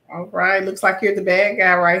 All right, looks like you're the bad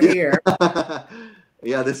guy right here.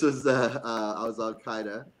 Yeah, this was I was Al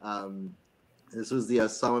Qaeda. This was the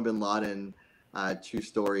Osama bin Laden true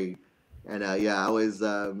story, and yeah, I was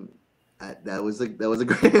that was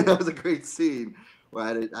a great scene where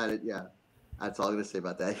I had yeah. That's all I'm gonna say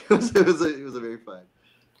about that. It was a very fun.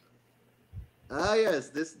 Yes,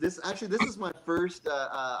 this is my first.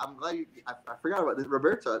 I'm glad I forgot about this,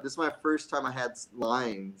 Roberto. This is my first time I had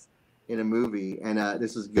lines in a movie, and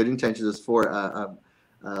this was Good Intentions. This for a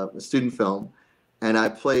student film, and I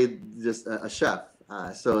played just a chef.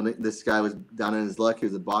 So this guy was down in his luck. He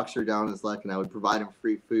was a boxer down in his luck, and I would provide him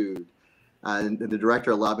free food. And the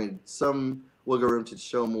director allowed me some wiggle room to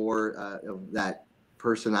show more of that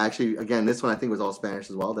person. I actually, again, this one I think was all Spanish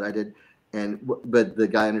as well that I did. But the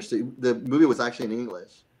guy understood. The movie was actually in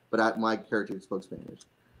English, but my character spoke Spanish.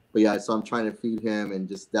 But yeah, so I'm trying to feed him, and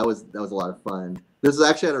just that was a lot of fun. This was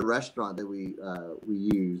actually at a restaurant that we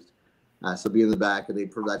used. So be in the back, and they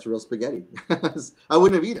provide real spaghetti. I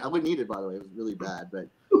wouldn't eat it, by the way. It was really bad, but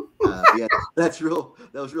yeah, that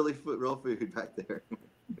was really real food back there.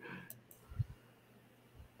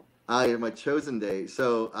 My chosen day.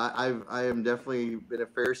 So I am definitely been a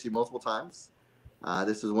Pharisee multiple times.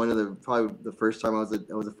 This is probably the first time I was a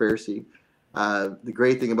Pharisee. The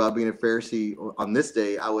great thing about being a Pharisee on this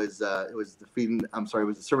day, it was the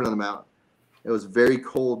Sermon on the Mount. It was very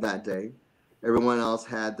cold that day. Everyone else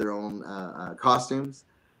had their own costumes.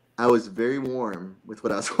 I was very warm with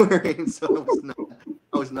what I was wearing, so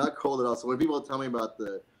I was not cold at all. So when people tell me about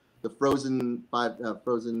the frozen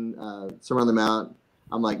Sermon on the Mount,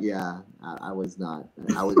 I'm like, yeah, I was not.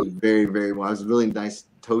 I was very, very warm. I was really nice,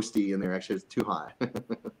 toasty in there. Actually, it was too hot.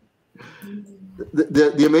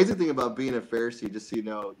 The amazing thing about being a Pharisee, just so you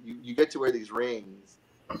know, you get to wear these rings,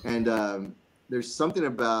 and there's something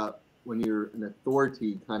about when you're an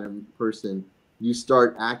authority kind of person, you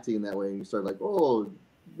start acting that way, and you start like, oh,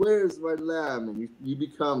 where's my lamb? And you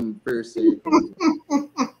become Pharisee.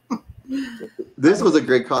 This was a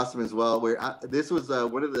great costume as well. This was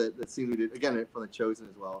one of the scenes we did again from The Chosen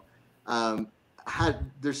as well.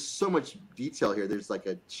 There's so much detail here. There's like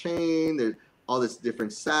a chain. There's all this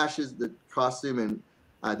different sashes, the costume,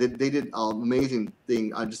 and they did an amazing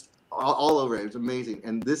thing. Just all over it. It was amazing.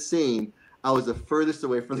 And this scene, I was the furthest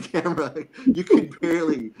away from the camera. You could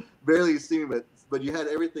barely see me, but you had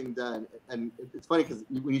everything done. And it's funny because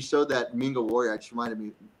when you showed that Mingo Warrior, it just reminded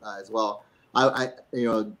me as well.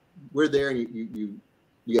 We're there and you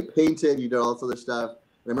get painted, you do all this other stuff.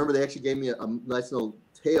 And I remember they actually gave me a nice little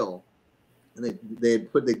tail, and they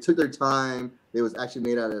took their time. It was actually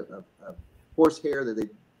made out of horsehair that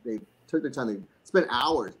they took their time. They spent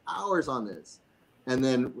hours on this. And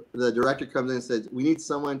then the director comes in and says, we need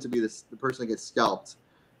someone to be the person that gets scalped.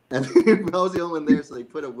 And I was the only one there, so they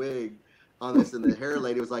put a wig on this. And the hair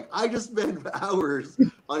lady was like, I just spent hours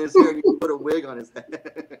on his hair, and you put a wig on his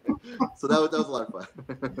head. So that was a lot of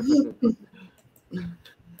fun.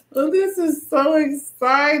 Well, this is so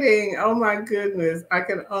exciting. Oh, my goodness. I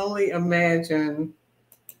can only imagine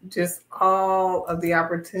just all of the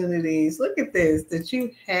opportunities. Look at this that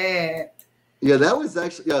you had. Yeah, that was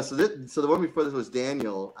actually So the one before this was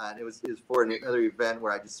Daniel, and it was for another event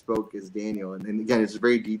where I just spoke as Daniel, and again it's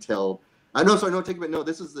very detailed. This was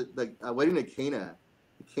the wedding at Cana,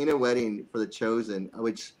 the Cana wedding for the Chosen,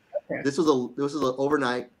 which this was an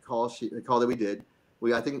overnight call that we did.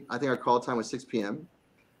 I think our call time was 6 p.m.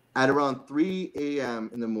 At around 3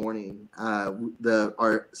 a.m. in the morning,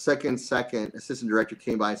 our second assistant director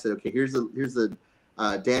came by and said, okay, here's the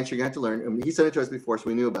dance you're gonna have to learn. And he sent it to us before, so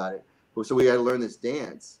we knew about it. So we had to learn this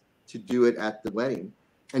dance to do it at the wedding.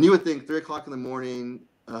 And you would think 3 o'clock in the morning,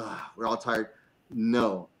 we're all tired.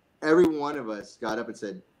 No, every one of us got up and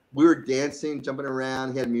said, we were dancing, jumping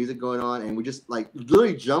around. He had music going on, and we just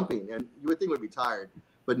literally jumping. And you would think we'd be tired,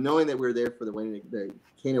 but knowing that we were there for the wedding, the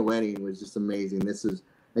Cana wedding, was just amazing.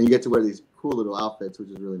 And you get to wear these cool little outfits, which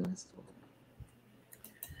is really nice as well.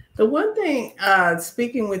 The one thing,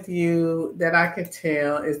 speaking with you, that I could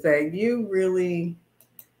tell is that you really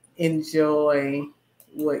enjoy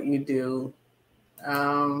what you do.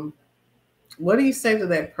 What do you say to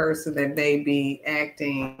that person that may be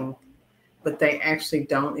acting, but they actually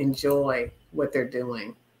don't enjoy what they're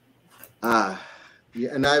doing? Yeah,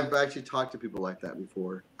 and I've actually talked to people like that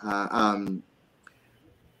before.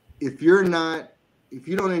 If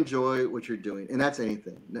you don't enjoy what you're doing, and that's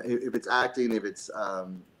anything, if it's acting, if it's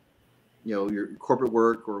your corporate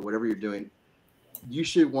work or whatever you're doing, you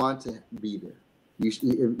should want to be there. If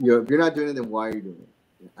you're not doing it, then why are you doing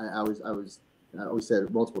it? I always said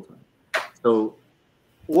it multiple times. So,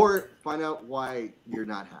 or find out why you're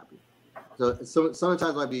not happy. So sometimes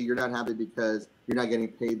it might be you're not happy because you're not getting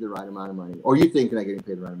paid the right amount of money, or you think you're not getting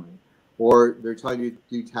paid the right amount of money, or they're telling you to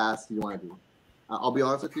do tasks you don't want to do. I'll be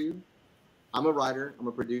honest with you. I'm a writer. I'm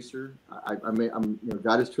a producer.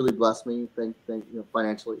 God has truly blessed me,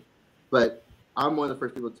 financially, but I'm one of the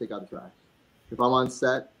first people to take out the trash. If I'm on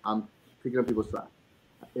set, I'm picking up people's trash,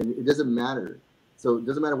 and it doesn't matter. So it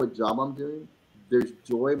doesn't matter what job I'm doing. There's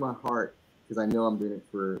joy in my heart because I know I'm doing it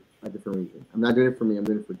for a different reason. I'm not doing it for me. I'm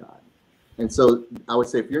doing it for God. And so I would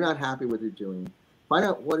say, if you're not happy with what you're doing, find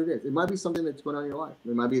out what it is. It might be something that's going on in your life.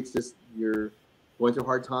 It might be it's just you're going through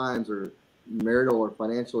hard times, or marital or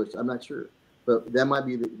financial. I'm not sure. But that might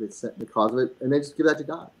be the cause of it, and then just give that to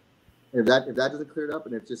God. And if that doesn't clear it up,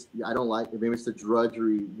 and it's just I don't like it, maybe it's the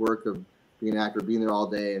drudgery work of being an actor, being there all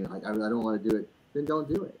day, and I don't want to do it, then don't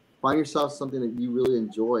do it. Find yourself something that you really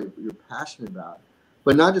enjoy, that you're passionate about,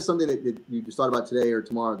 but not just something that you just thought about today or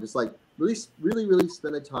tomorrow. Just really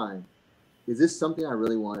spend the time. Is this something I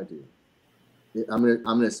really want to do? I'm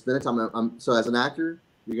gonna spend the time. So as an actor,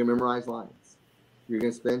 you're gonna memorize lines. You're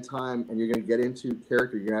going to spend time, and you're going to get into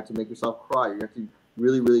character. You're going to have to make yourself cry. You're going to have to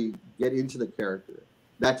really, really get into the character.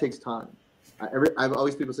 That takes time. I've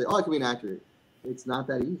always people say, "Oh, I can be an actor." It's not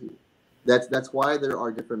that easy. That's why there are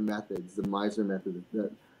different methods. The Meisner method, the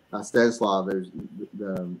Stanislav, there's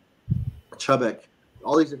the Chubbuck,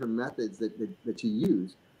 all these different methods that you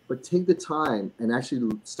use. But take the time and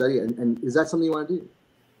actually study it. And is that something you want to do?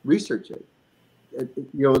 Research it.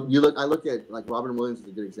 I look at Robin Williams is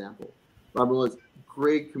a good example. Robin Williams,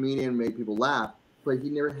 great comedian, made people laugh, but he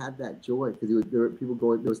never had that joy because there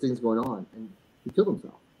was things going on, and he killed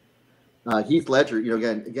himself. Heath Ledger,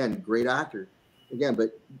 again, great actor, again,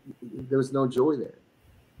 but there was no joy there.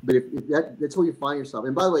 But if that's where you find yourself.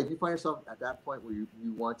 And by the way, if you find yourself at that point where you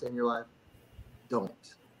want to end your life, don't.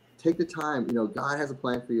 Take the time. God has a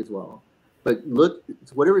plan for you as well. But look,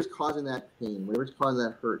 whatever is causing that pain, whatever is causing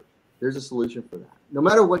that hurt, there's a solution for that. No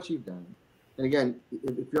matter what you've done. And again,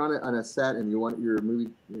 if you're on a set and you're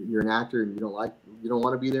an actor and you don't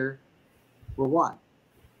want to be there, well, why?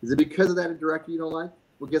 Is it because of that director you don't like?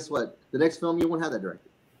 Well, guess what? The next film you won't have that director.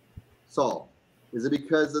 Solved. Is it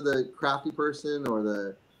because of the crafty person or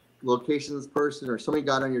the locations person or somebody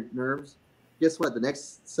got on your nerves? Guess what? The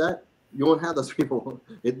next set You won't have those people.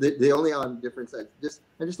 They only on different sides. Just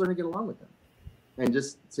learn to get along with them, and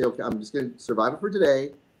just say, okay, I'm just going to survive it for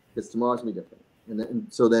today, because tomorrow's gonna be different, and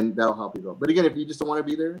so then that'll help you go. But again, if you just don't want to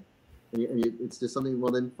be there, it's just something,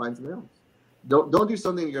 well, then find something else. Don't do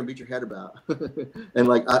something you're gonna beat your head about, and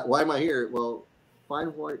like, why am I here? Well,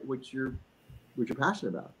 find what you're passionate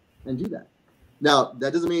about, and do that. Now,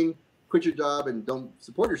 that doesn't mean quit your job and don't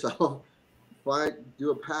support yourself.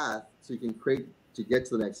 Do a path so you can create to get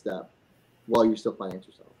to the next step while you're still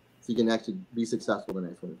financing yourself, so you can actually be successful the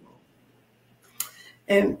next one as well.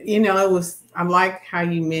 And I like how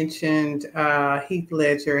you mentioned Heath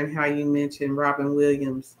Ledger, and how you mentioned Robin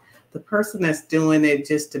Williams, the person that's doing it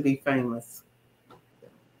just to be famous.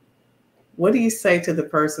 What do you say to the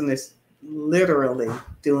person that's literally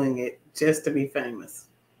doing it just to be famous?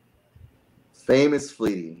 Fame is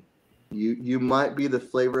fleeting. You might be the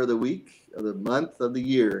flavor of the week, of the month, of the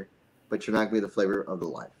year, but you're not going to be the flavor of the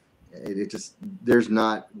life. There's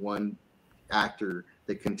not one actor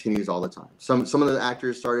that continues all the time. Some of the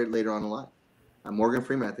actors started later on in life. Morgan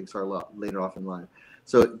Freeman, I think, started a lot later off in life.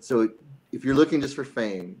 So if you're looking just for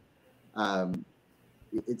fame,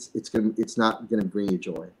 it's not gonna bring you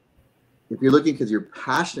joy. If you're looking because you're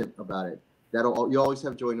passionate about it, you always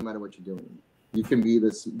have joy no matter what you're doing. You can be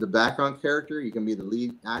the background character, you can be the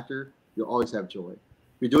lead actor, you'll always have joy.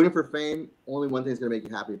 If you're doing it for fame, only one thing's gonna make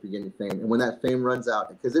you happy if you're getting fame. And when that fame runs out,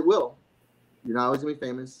 because it will, you're not always gonna be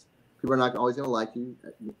famous. People are not always going to like you.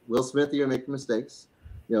 Will Smith, you're going to make mistakes.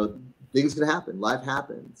 Things can happen. Life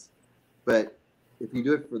happens. But if you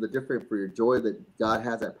do it for your joy that God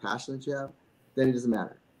has, that passion that you have, then it doesn't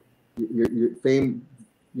matter. You're famous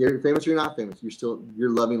or you're not famous. You're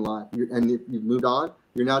loving life. And if you've moved on,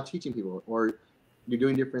 you're now teaching people, or you're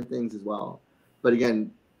doing different things as well. But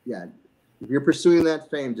again, yeah, if you're pursuing that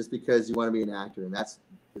fame just because you want to be an actor, and that's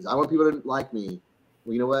because I want people to like me,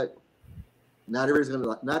 well, you know what? Not everyone's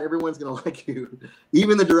gonna like you.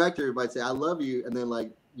 Even the director might say, "I love you," and then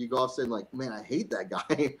like you go off saying, "Like, man, I hate that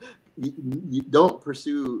guy." you don't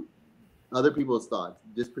pursue other people's thoughts.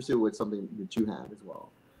 Just pursue something that you have as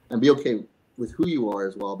well, and be okay with who you are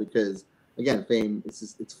as well. Because again, fame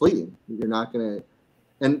it's fleeting. You're not gonna,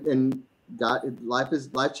 and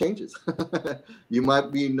life changes. You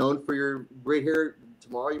might be known for your great hair.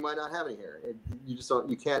 Tomorrow, you might not have any hair. You just don't.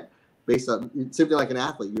 You can't. Based on it's simply like an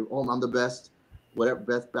athlete. I'm the best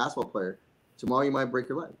basketball player. Tomorrow you might break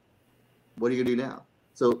your leg. What are you gonna do now?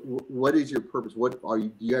 So what is your purpose? What are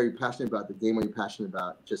you passionate about the game? Or are you passionate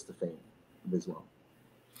about just the fame as well?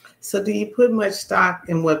 So do you put much stock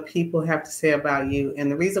in what people have to say about you?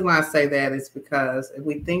 And the reason why I say that is because if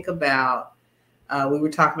we think about, we were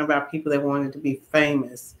talking about people that wanted to be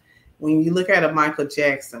famous. When you look at a Michael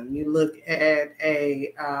Jackson, you look at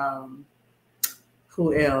a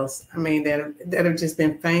who else? I mean, that have just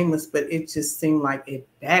been famous, but it just seemed like it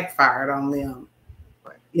backfired on them.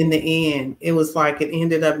 Right. In the end, it was like it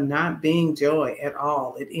ended up not being joy at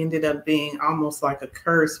all. It ended up being almost like a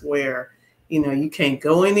curse where, you can't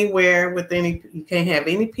go anywhere you can't have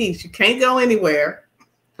any peace. You can't go anywhere.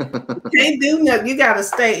 You can't do nothing. You got to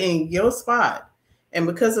stay in your spot. And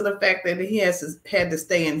because of the fact that he had to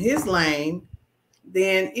stay in his lane,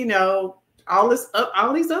 then, all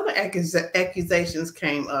these other accusations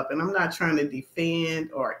came up, and I'm not trying to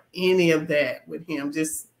defend or any of that with him.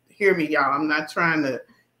 Just hear me, y'all. I'm not trying to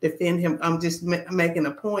defend him. I'm just making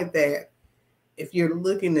a point that if you're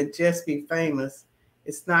looking to just be famous,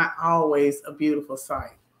 it's not always a beautiful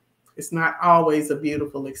sight. It's not always a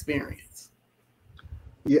beautiful experience.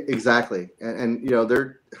 Yeah, exactly. And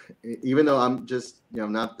they're, even though I'm just,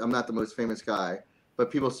 I'm not the most famous guy,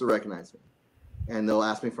 but people still recognize me. And they'll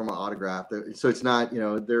ask me for my autograph. So it's not,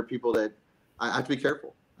 there are people that I have to be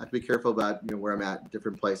careful. I have to be careful about, where I'm at,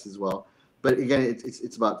 different places as well. But again,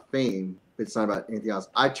 it's about fame. It's not about anything else.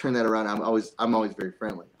 I turn that around. I'm always very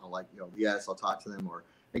friendly. I'll yes, I'll talk to them, or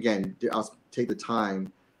again, I'll take the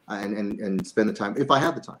time and spend the time if I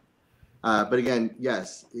have the time. But again,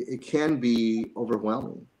 yes, it can be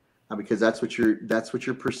overwhelming because that's what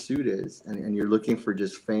your pursuit is, and you're looking for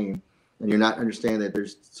just fame. And you're not understanding that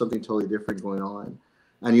there's something totally different going on.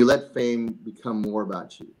 And you let fame become more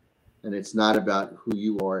about you. And it's not about who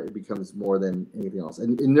you are. It becomes more than anything else.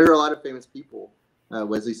 And there are a lot of famous people.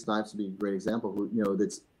 Wesley Snipes would be a great example who,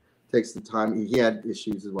 that takes the time. He had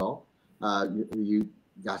issues as well.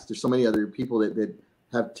 There's so many other people that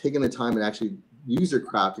have taken the time and actually use their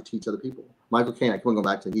craft to teach other people. Michael Caine, I can go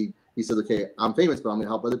back to, he says, okay, I'm famous, but I'm going to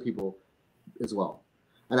help other people as well.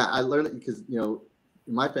 And I learned that because,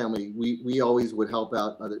 in my family, we always would help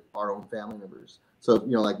out our own family members. So,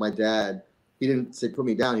 like my dad, he didn't say put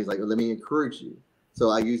me down. He's like, let me encourage you. So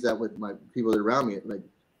I use that with my people that are around me. Like,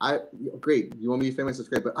 great. You want me to be famous? That's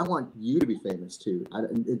great. But I want you to be famous too.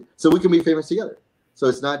 So we can be famous together. So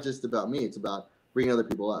it's not just about me. It's about bringing other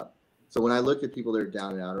people up. So when I look at people that are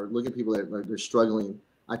down and out, or look at people that are struggling,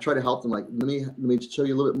 I try to help them. Like, let me show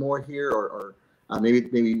you a little bit more here, or maybe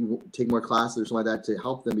take more classes or something like that to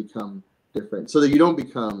help them become different, so that you don't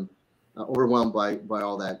become overwhelmed by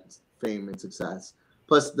all that fame and success.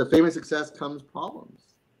 Plus, the fame and success comes problems.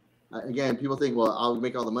 Again, people think, well, I'll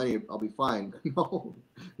make all the money, I'll be fine. No,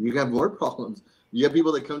 you have more problems. You have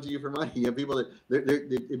people that come to you for money. You have people that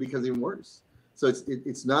it becomes even worse. So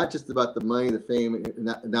it's not just about the money, the fame, and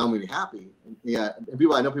now I'm gonna be happy. Yeah,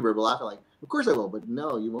 and I know people are laughing like, of course I will, but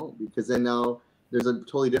no, you won't, because then now there's a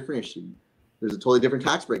totally different issue. There's a totally different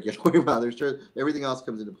tax break you're talking about. Everything else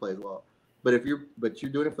comes into play as well. But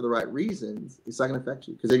you're doing it for the right reasons, it's not going to affect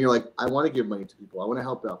you, because then you're like, I want to give money to people, I want to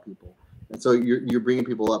help out people, and so you're bringing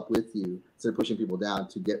people up with you instead of pushing people down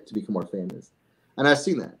to become more famous. And I've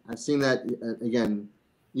seen that again,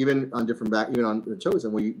 even on even on The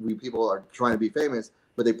Chosen, where people are trying to be famous,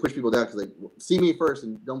 but they push people down because they see me first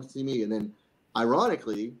and don't see me, and then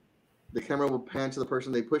ironically, the camera will pan to the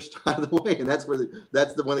person they pushed out of the way, and that's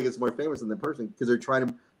the one that gets more famous than the person, because they're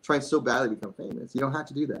trying so badly to become famous. You don't have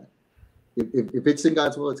to do that. If it's in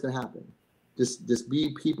God's will, it's going to happen. Just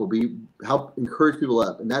be people, help encourage people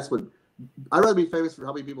up, and that's what I'd rather be famous for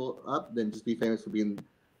helping people up than just be famous for being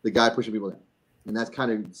the guy pushing people down. And that's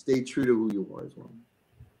kind of stay true to who you are as well.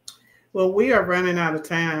 Well, we are running out of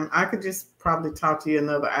time. I could just probably talk to you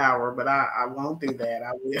another hour, but I won't do that.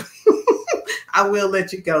 I will. I will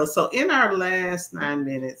let you go. So in our last 9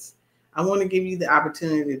 minutes, I want to give you the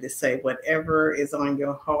opportunity to say whatever is on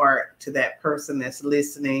your heart to that person that's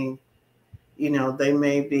listening. You know, they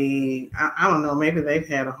may be, I don't know, maybe they've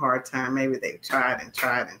had a hard time. Maybe they've tried and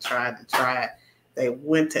tried and tried and tried. They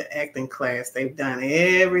went to acting class. They've done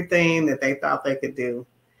everything that they thought they could do,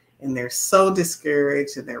 and they're so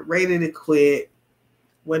discouraged and they're ready to quit.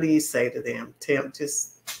 What do you say to them? Tim,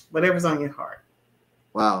 just whatever's on your heart.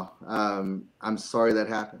 Wow. I'm sorry that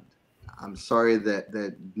happened. I'm sorry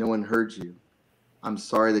that no one heard you. I'm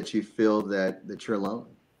sorry that you feel that you're alone.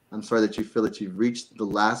 I'm sorry that you feel that you've reached the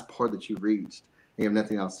last part that you've reached and you have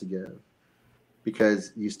nothing else to give,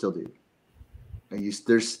 because you still do. And you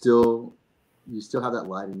still have that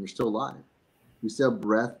light, and you're still alive. You still have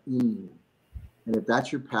breath in you. And if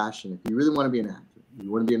that's your passion, if you really want to be an actor,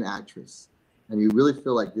 you want to be an actress, and you really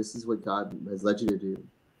feel like this is what God has led you to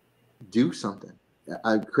do something.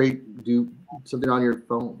 Do something on your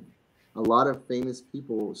phone. A lot of famous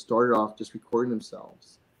people started off just recording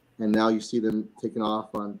themselves, and now you see them taking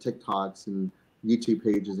off on TikToks and YouTube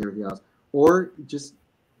pages and everything else, or just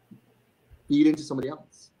feed into somebody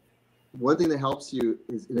else. One thing that helps you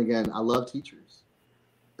is, and again, I love teachers.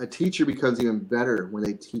 A teacher becomes even better when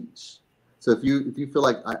they teach. So if you feel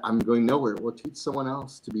like I'm going nowhere, well, teach someone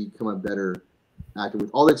else to become a better actor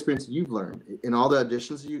with all the experience you've learned and all the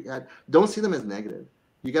auditions you had. Don't see them as negative.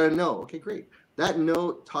 You got to know, okay, great. That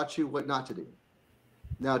note taught you what not to do.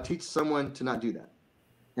 Now teach someone to not do that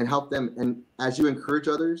and help them. And as you encourage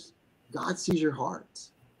others, God sees your heart.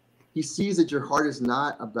 He sees that your heart is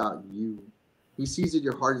not about you. He sees that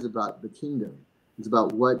your heart is about the kingdom. It's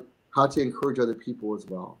about how to encourage other people as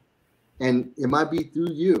well. And it might be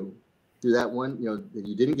through you, through that one, that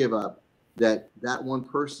you didn't give up, that one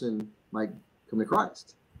person might come to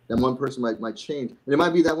Christ. That one person might change. And it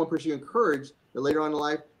might be that one person you encouraged that later on in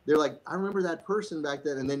life, they're like, I remember that person back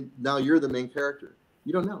then. And then now you're the main character.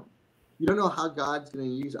 You don't know. You don't know how God's going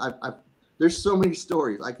to use. There's so many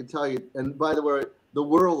stories I could tell you. And by the way, the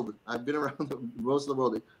world, I've been around most of the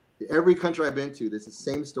world. Every country I've been to, there's the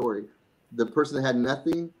same story. The person that had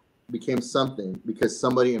nothing became something because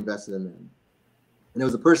somebody invested in them. And it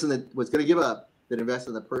was the person that was going to give up that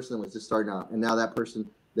invested in the person that was just starting out. And now that person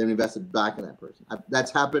then invested back in that person.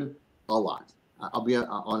 That's happened a lot. I'll be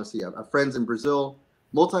honest with you. I have friends in Brazil,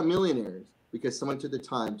 multimillionaires, because someone took the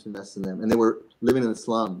time to invest in them. And they were living in the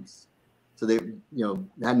slums. So they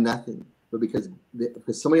had nothing. But because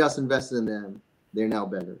somebody else invested in them, they're now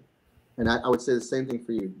better. And I would say the same thing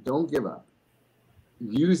for you. Don't give up.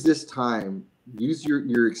 Use this time. Use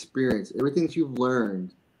your experience, everything that you've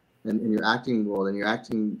learned in your acting world and your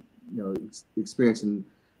acting experience and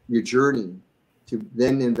your journey, to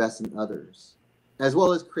then invest in others, as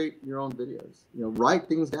well as create your own videos. Write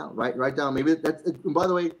things down. Write down. Maybe that's. And by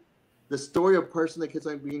the way, the story of a person that keeps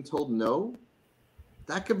on being told no,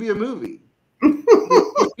 that could be a movie.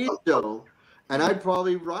 And I'd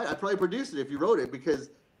probably produce it if you wrote it, because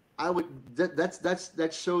I would.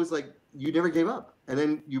 That shows like you never gave up, and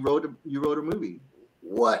then you wrote a movie.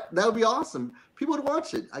 What? That would be awesome. People would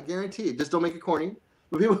watch it. I guarantee it. Just don't make it corny,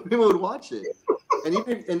 but people would watch it. And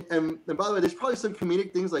even and by the way, there's probably some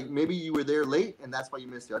comedic things, like maybe you were there late and that's why you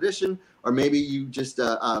missed the audition, or maybe you just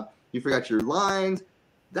you forgot your lines.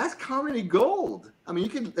 That's comedy gold. I mean, you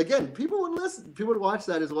can, again, people would listen, people would watch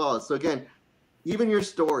that as well. So again, even your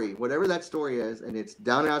story, whatever that story is, and it's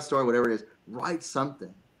down and out story, whatever it is, write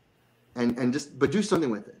something, and just, but do something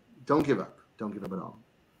with it. Don't give up. Don't give up at all.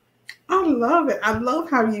 I love it. I love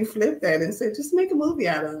how you flip that and said, just make a movie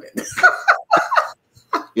out of it.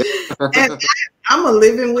 And I'm a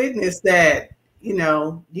living witness that, you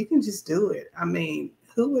know, you can just do it. I mean,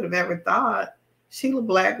 who would have ever thought Sheila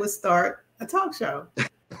Black would start a talk show?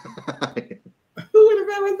 Who would have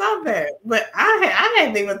ever thought that? But I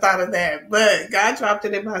hadn't even thought of that. But God dropped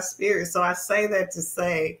it in my spirit. So I say that to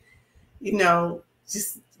say, you know,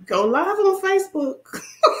 just go live on Facebook.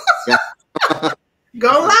 Go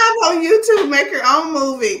live on YouTube. Make your own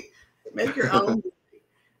movie. Make your own movie.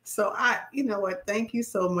 So you know what? Thank you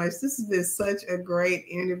so much. This has been such a great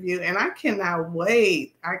interview. And I cannot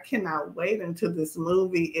wait. I cannot wait until this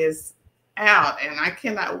movie is out. And I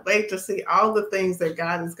cannot wait to see all the things that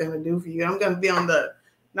God is going to do for you. I'm going to be on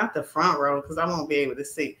not the front row, because I won't be able to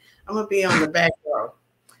see. I'm going to be on the back row.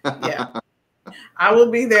 Yeah. I will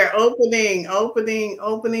be there opening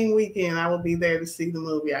weekend. I will be there to see the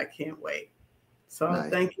movie. I can't wait. So nice.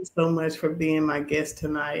 Thank you so much for being my guest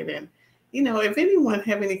tonight. And, you know, if anyone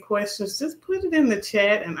have any questions, just put it in the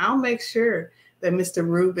chat and I'll make sure that Mr.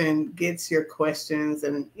 Ruben gets your questions.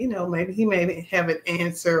 And, you know, maybe he may have an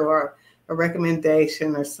answer or a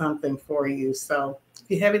recommendation or something for you. So if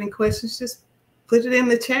you have any questions, just put it in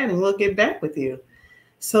the chat and we'll get back with you.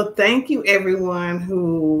 So thank you, everyone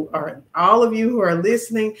all of you who are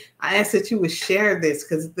listening. I ask that you would share this,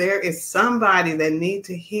 because there is somebody that needs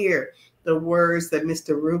to hear the words that Mr.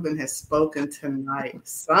 Ruben has spoken tonight.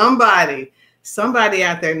 Somebody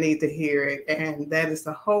out there need to hear it. And that is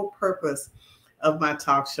the whole purpose of my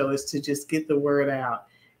talk show, is to just get the word out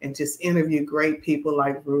and just interview great people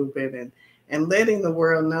like Ruben and letting the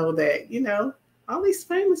world know that, you know, all these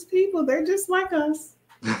famous people, they're just like us.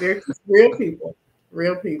 They're just real people.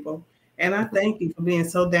 Real people. And I thank you for being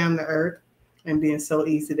so down to earth and being so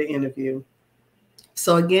easy to interview.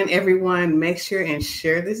 So again, everyone, make sure and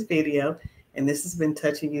share this video. And this has been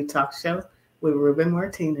Touching You Talk Show with Ruben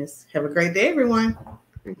Martinez. Have a great day, everyone.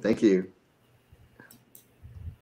 Thank you.